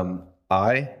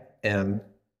 I am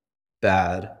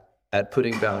bad at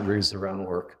putting boundaries around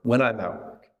work when I'm at work.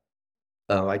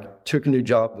 I took a new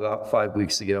job about 5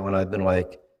 weeks ago, and I've been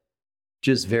like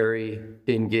just very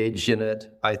engaged in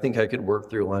it. I think I could work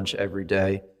through lunch every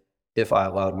day if I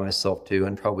allowed myself to,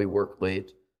 and probably work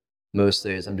late most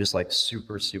days. I'm just like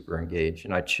super, super engaged,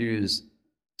 and I choose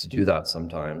to do that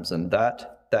sometimes. And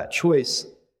that choice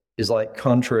is like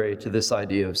contrary to this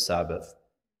idea of Sabbath.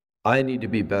 I need to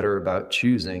be better about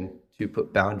choosing to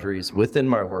put boundaries within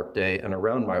my workday and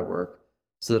around my work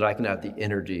so that I can have the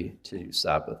energy to do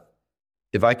Sabbath.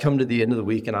 If I come to the end of the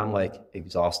week and I'm like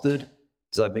exhausted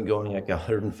because I've been going like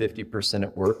 150%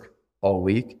 at work all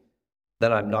week,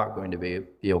 then I'm not going to be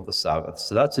able to Sabbath.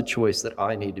 So that's a choice that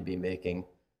I need to be making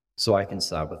so I can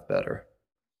Sabbath better.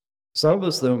 Some of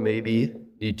us, though, maybe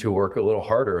need to work a little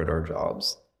harder at our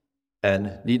jobs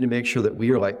and need to make sure that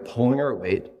we are like pulling our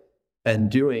weight and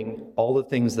doing all the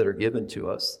things that are given to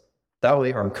us. That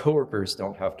way our coworkers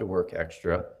don't have to work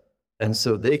extra, and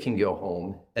so they can go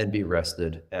home and be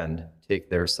rested and take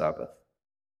their Sabbath.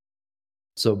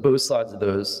 So both sides of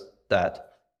those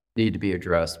that need to be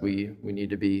addressed. We need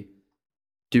to be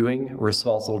doing a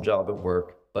responsible job at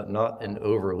work, but not an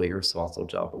overly responsible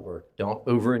job at work. Don't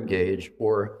over-engage,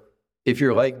 or if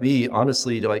you're like me,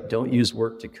 honestly, like don't use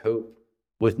work to cope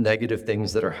with negative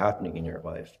things that are happening in your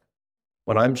life.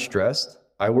 When I'm stressed,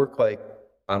 I work like,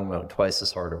 I don't know, twice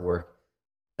as hard at work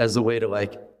as a way to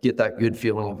like get that good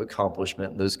feeling of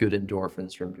accomplishment and those good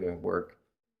endorphins from doing work.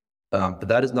 But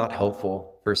that is not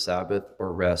helpful for Sabbath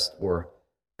or rest or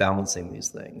balancing these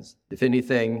things. If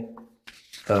anything,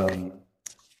 I'm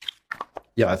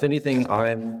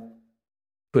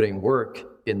putting work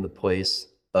in the place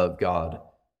of God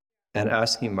and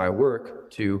asking my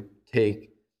work to take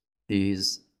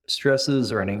these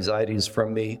stresses or anxieties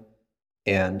from me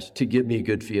and to give me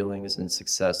good feelings and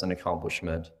success and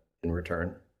accomplishment in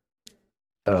return.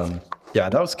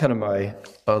 That was kind of my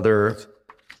other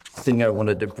thing I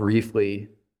wanted to briefly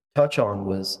touch on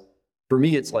was, for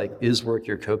me, it's like, is work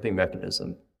your coping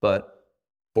mechanism? But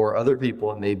for other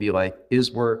people, it may be like,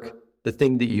 is work the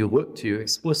thing that you look to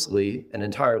explicitly and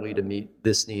entirely to meet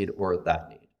this need or that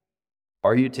need?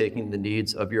 Are you taking the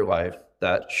needs of your life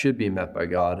that should be met by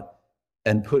God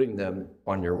and putting them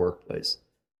on your workplace?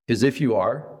 Because if you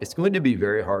are, it's going to be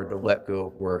very hard to let go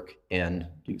of work and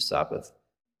do Sabbath.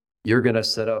 You're going to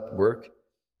set up work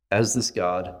as this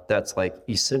God that's like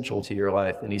essential to your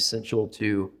life and essential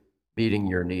to meeting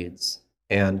your needs.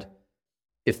 And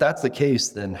if that's the case,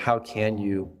 then how can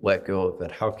you let go of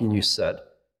it? How can you set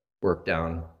work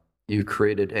down? You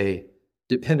created a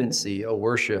dependency, a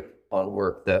worship on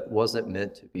work that wasn't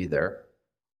meant to be there.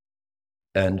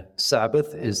 And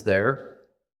Sabbath is there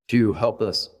to help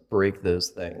us break those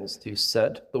things, to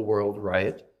set the world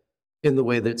right in the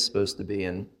way that it's supposed to be,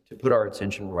 and to put our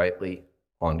attention rightly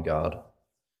on God.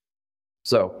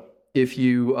 So if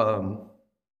you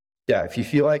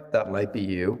feel like that might be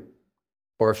you,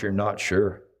 or if you're not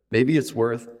sure, maybe it's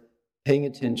worth paying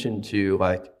attention to,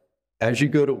 like, as you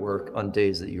go to work on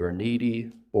days that you are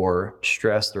needy or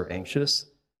stressed or anxious,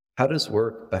 how does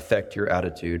work affect your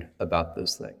attitude about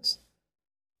those things?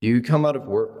 Do you come out of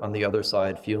work on the other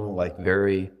side feeling like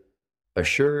very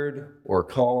assured or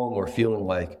calm or feeling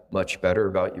like much better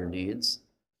about your needs?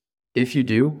 If you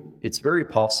do, it's very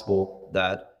possible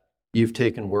that you've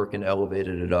taken work and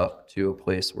elevated it up to a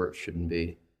place where it shouldn't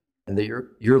be, and that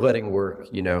you're letting work,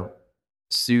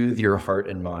 soothe your heart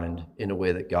and mind in a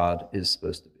way that God is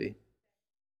supposed to be.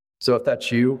 So if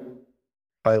that's you,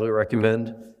 highly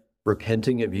recommend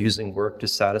repenting of using work to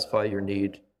satisfy your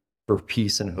need for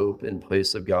peace and hope in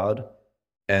place of God,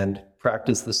 and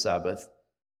practice the Sabbath.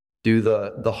 Do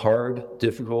the hard,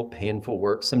 difficult, painful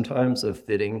work sometimes of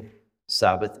fitting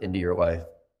Sabbath into your life.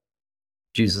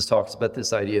 Jesus talks about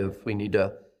this idea of we need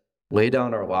to lay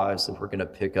down our lives if we're going to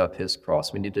pick up his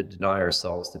cross. We need to deny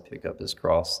ourselves to pick up his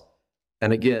cross.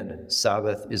 And again,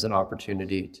 Sabbath is an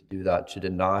opportunity to do that, to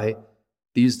deny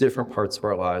these different parts of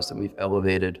our lives that we've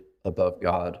elevated above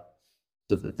God,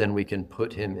 so that then we can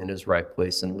put him in his right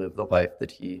place and live the life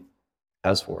that he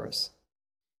has for us.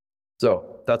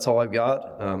 So that's all I've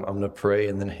got. I'm going to pray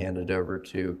and then hand it over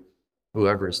to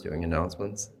whoever is doing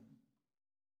announcements.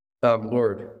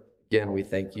 Lord, again, we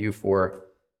thank you for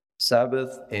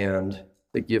Sabbath and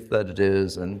the gift that it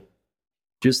is, and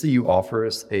just that you offer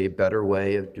us a better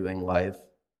way of doing life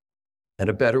and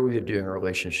a better way of doing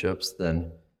relationships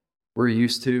than we're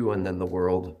used to and than the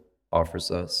world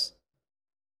offers us.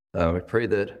 I pray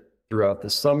that throughout the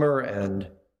summer and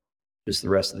just the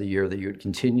rest of the year that you would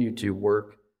continue to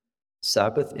work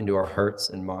Sabbath into our hearts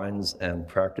and minds and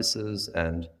practices,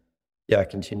 and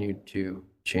continue to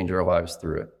change our lives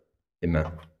through it.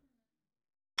 Amen.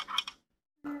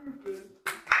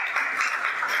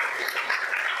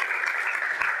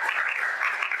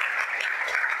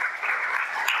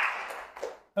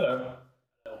 Hello.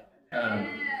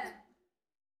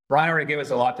 Brian already gave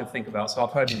us a lot to think about, so I'll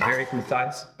try to be very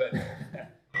concise, but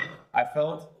I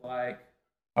felt like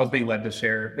I was being led to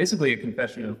share basically a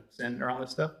confession of sin around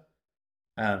this stuff.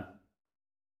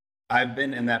 I've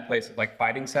been in that place of like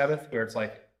fighting Sabbath, where it's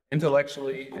like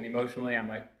intellectually and emotionally, I'm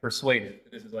like persuaded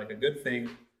that this is like a good thing,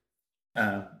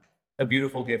 a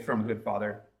beautiful gift from a good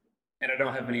Father, and I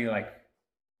don't have any like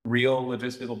real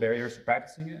logistical barriers to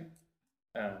practicing it.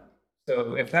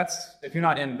 So if you're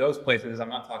not in those places, I'm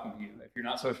not talking to you. If you're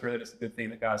not so sure that it's a good thing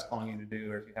that God's calling you to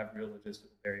do, or if you have real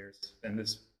logistical barriers, then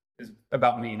this is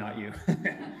about me, not you.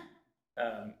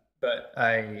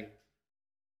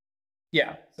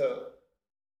 So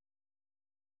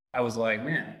I was like,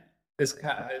 man,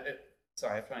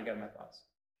 sorry, I'm trying to get my thoughts.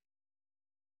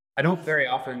 I don't very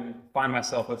often find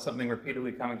myself with something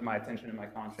repeatedly coming to my attention in my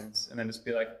conscience, and then just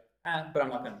be like, but I'm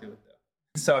not going to do it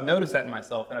though. So I've noticed that in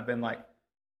myself, and I've been like,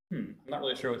 I'm not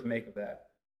really sure what to make of that.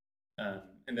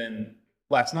 And then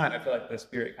last night, I feel like the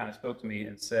Spirit kind of spoke to me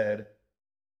and said,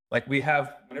 like,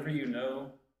 whenever you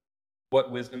know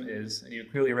what wisdom is, and you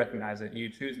clearly recognize it, and you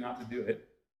choose not to do it,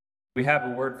 we have a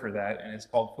word for that, and it's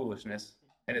called foolishness.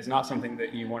 And it's not something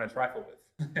that you want to trifle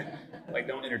with. Like,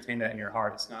 don't entertain that in your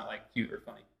heart. It's not, like, cute or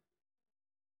funny.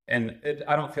 And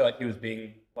I don't feel like he was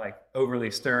being, like,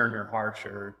 overly stern or harsh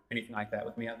or anything like that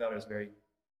with me. I thought it was very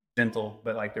gentle,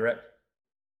 but, like, direct.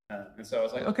 And so I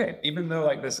was like, okay, even though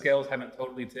like the scales haven't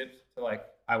totally tipped to like,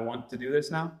 I want to do this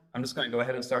now, I'm just going to go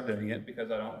ahead and start doing it because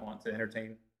I don't want to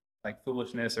entertain like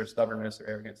foolishness or stubbornness or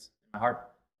arrogance in my heart.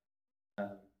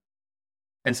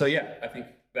 And so, I think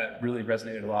that really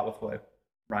resonated a lot with what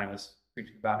Ryan was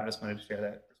preaching about. I just wanted to share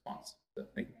that response. So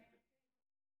thank you.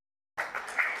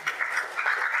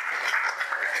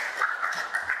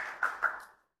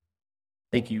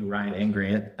 Thank you, Ryan and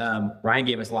Grant. Ryan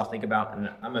gave us a lot to think about, and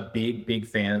I'm a big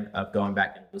fan of going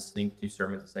back and listening to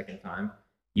sermons a second time,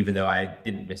 even though I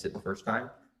didn't miss it the first time,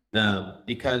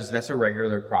 because that's a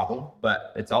regular problem,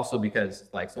 but it's also because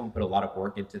like someone put a lot of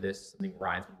work into this, something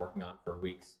Ryan's been working on for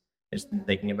weeks, just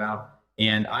thinking about,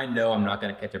 and I know I'm not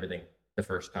going to catch everything the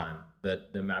first time, the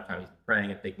amount of time he's been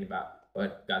praying and thinking about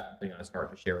what God's been putting on his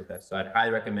heart to share with us. So I'd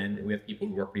highly recommend, and we have people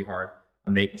who work pretty hard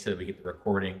on making sure that we get the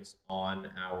recordings on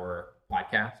our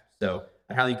podcast. So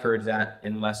I highly encourage that,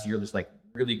 unless you're just like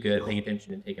really good at paying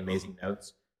attention and take amazing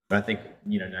notes. But I think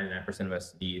 99% of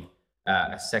us need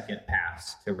a second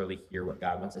pass to really hear what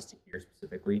God wants us to hear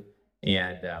specifically.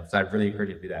 And so I'd really encourage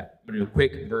you to do that. I'm going to do a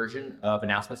quick version of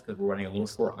announcements because we're running a little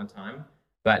short on time.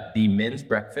 But the men's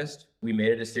breakfast, we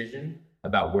made a decision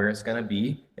about where it's going to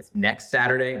be. It's next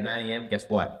Saturday at 9 a.m. Guess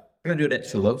what? We're going to do it at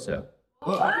Shaloso.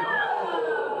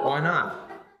 Why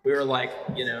not? We were like,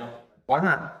 why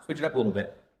not switch it up a little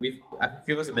bit? A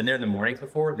few of us have been there in the mornings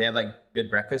before. They have like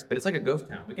good breakfast, but it's like a ghost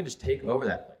town. We can just take over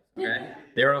that place. Okay?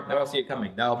 They'll see it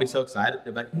coming. They'll be so excited.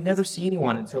 They're like, you never see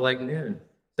anyone until like noon.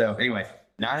 So anyway,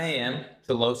 9 a.m.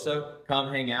 to Loso.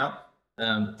 Come hang out.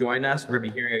 Join us. We're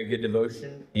going to be hearing a good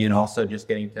devotion and also just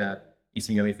getting to eat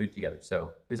some yummy food together.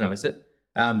 So please don't miss it.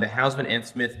 The Hausman and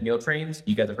Smith meal trains.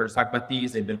 You guys have heard us talk about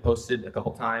these. They've been posted a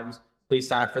couple times. Please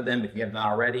sign up for them if you have not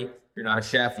already. If you're not a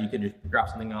chef, you can just drop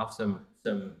something off, some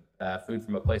food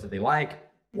from a place that they like,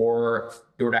 or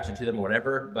DoorDash it to them or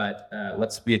whatever. But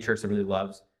let's be a church that really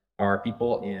loves our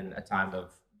people in a time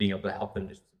of being able to help them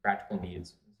just with practical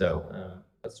needs. So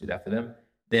let's do that for them.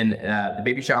 Then the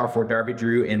baby shower for Darby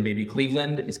Drew and baby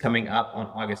Cleveland is coming up on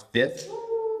August 5th.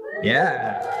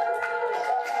 Yeah.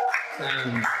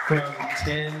 From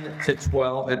 10 to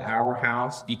 12 at our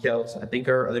house. Details, I think,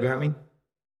 are they behind me?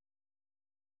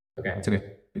 Okay, it's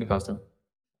okay. You can post them.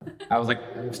 I was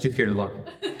too scared to look.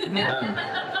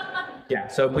 Yeah,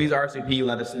 so please RSVP,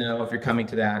 let us know if you're coming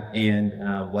to that,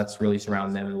 and let's really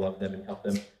surround them and love them and help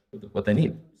them with what they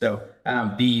need. So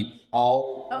nice.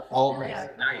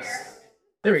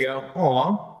 There we go.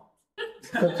 Aw,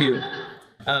 so cute.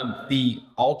 The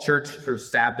all church for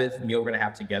Sabbath meal we're going to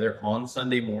have together on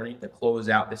Sunday morning to close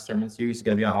out this sermon series is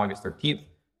going to be on August 13th.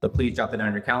 So please jot that down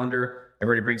on your calendar.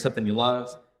 Everybody bring something you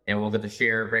love, and we'll get to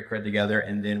share, break bread together,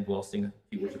 and then we'll sing a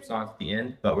few worship songs at the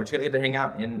end. But we're just going to get to hang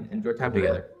out and enjoy time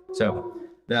together. So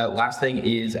the last thing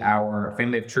is our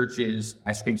Family of Churches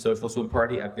ice cream social swim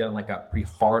party. I've done like a pretty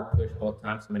hard push both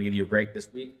times. So I'm going to give you a break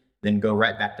this week, then go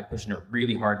right back to pushing it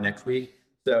really hard next week.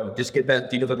 So just get that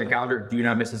details on the calendar. Do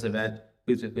not miss this event.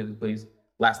 Please, please, please.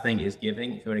 Last thing is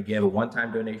giving. If you want to give a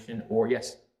one-time donation or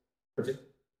yes.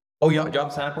 Oh, y'all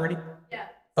sign up already? Yeah.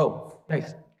 Oh,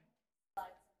 nice.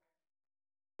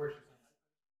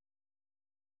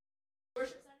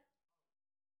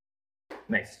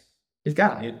 Nice. He's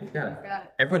got it, dude. He's got it.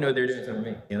 Everyone knows they're doing something for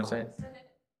me. You know what I'm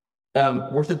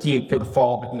saying? Worship team for the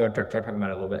fall. We can go start talking about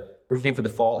it a little bit. Worship team for the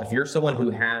fall. If you're someone who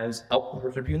has helped with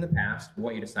worship team in the past, we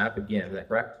want you to sign up again. Is that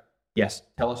correct? Yes.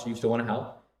 Tell us you still want to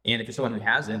help. And if you're someone who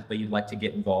hasn't, but you'd like to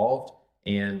get involved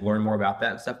and learn more about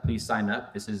that and stuff, please sign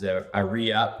up. This is a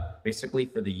re-up basically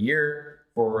for the year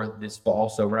for this fall.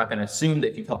 So we're not going to assume that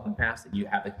if you've helped in the past that you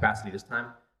have the capacity this time.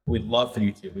 We'd love for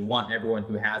you to. We want everyone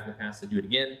who has in the past to do it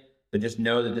again. But just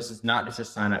know that this is not just a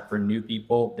sign up for new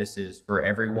people. This is for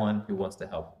everyone who wants to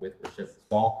help with worship this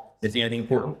fall. Is there anything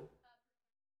important?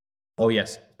 Oh,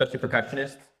 yes. Especially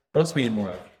percussionists. What else we need more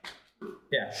of?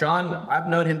 Yeah, Sean, I've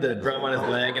known him to drum on his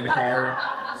leg in the car.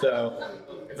 So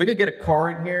if we could get a car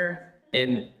in here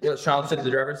and Sean sit in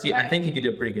the driver's seat, I think he could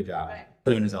do a pretty good job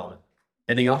putting in his element.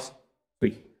 Anything else?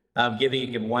 Sweet. Giving, you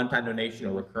can give a one-time donation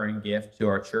or recurring gift to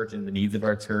our church and the needs of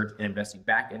our church and investing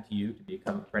back into you to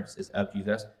become apprentices of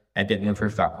Jesus at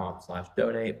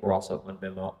DentonNorthChurch.com/donate. We're also on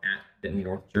Venmo at Denton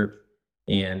North Church.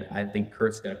 And I think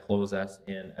Kurt's going to close us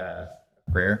in a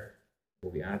prayer.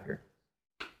 We'll be out of here.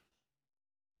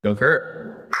 Go,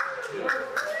 Kurt.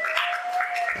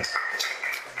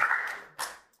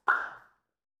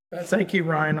 Thank you,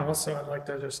 Ryan. Also, I'd like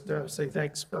to just say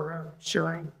thanks for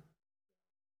sharing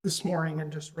this morning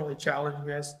and just really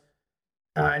challenging us.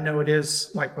 I know it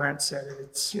is, like Brent said,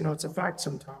 it's a fact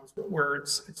sometimes, but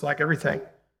words, it's like everything.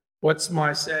 What's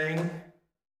my saying?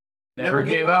 Never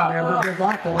give up. Never give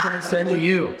up. What can I say to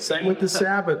you? Same with the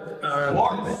Sabbath.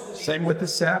 Same with the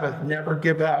Sabbath. Never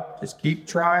give up. Just keep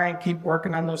trying, keep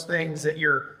working on those things that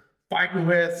you're fighting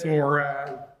with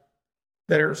or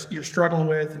you're struggling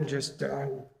with, and just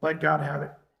let God have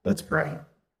it. Let's pray.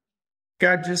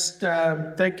 God, just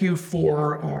thank you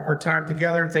for our time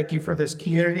together. Thank you for this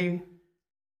community.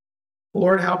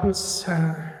 Lord, help us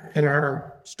in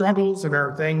our struggles and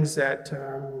our things that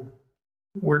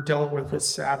we're dealing with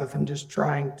Sabbath and just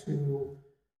trying to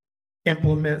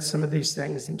implement some of these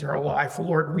things into our life.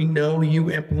 Lord, we know you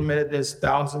implemented this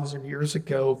thousands of years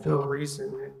ago for a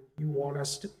reason, and you want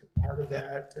us to be a part of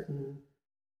that. And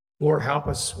Lord, help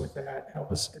us with that.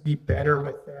 Help us to be better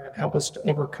with that. Help us to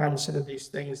overcome some of these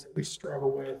things that we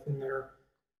struggle with and they're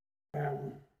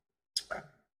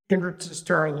hindrances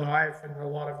to our life. And a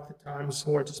lot of the times,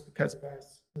 Lord, just because of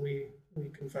us, we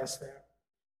confess that.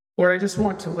 Lord, I just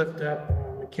want to lift up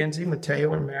Mackenzie,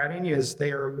 Mateo, and Maddie as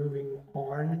they are moving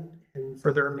on and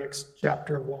for their next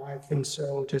chapter of life. And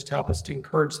so just help us to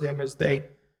encourage them as they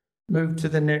move to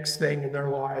the next thing in their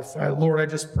life. Lord, I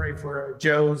just pray for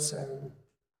Joe's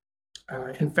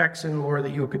infection, Lord,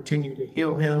 that you'll continue to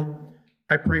heal him.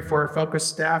 I pray for our focus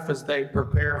staff as they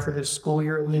prepare for this school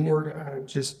year, Lord.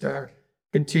 Just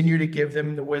continue to give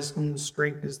them the wisdom and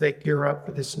strength as they gear up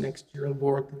for this next year,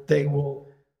 Lord, that they will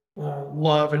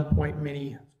love and point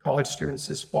many college students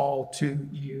this fall to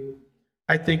you.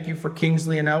 I thank you for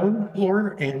Kingsley and Owen,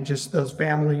 Lord, and just those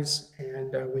families. And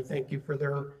And we thank you for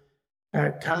their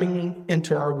coming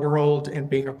into our world and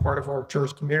being a part of our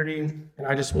church community. And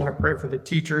I just want to pray for the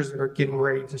teachers that are getting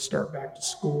ready to start back to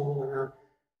school, and our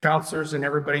counselors and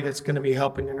everybody that's going to be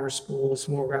helping in our schools.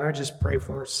 Lord, and I just pray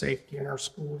for our safety in our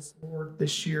schools, Lord,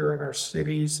 this year in our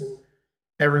cities and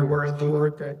everywhere,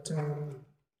 Lord, that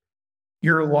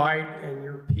your light and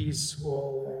your peace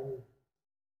will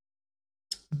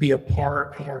be a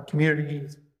part of our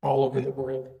communities all over the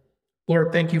world.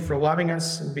 Lord, thank you for loving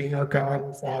us and being our God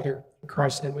and Father. In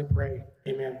Christ's name we pray.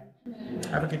 Amen.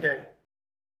 Have a good day.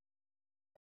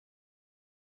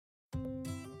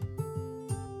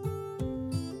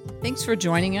 Thanks for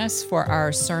joining us for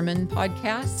our sermon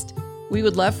podcast. We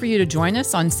would love for you to join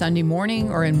us on Sunday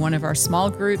morning or in one of our small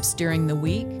groups during the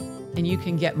week. And you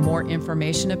can get more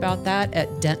information about that at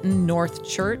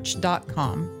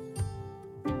dentonnorthchurch.com.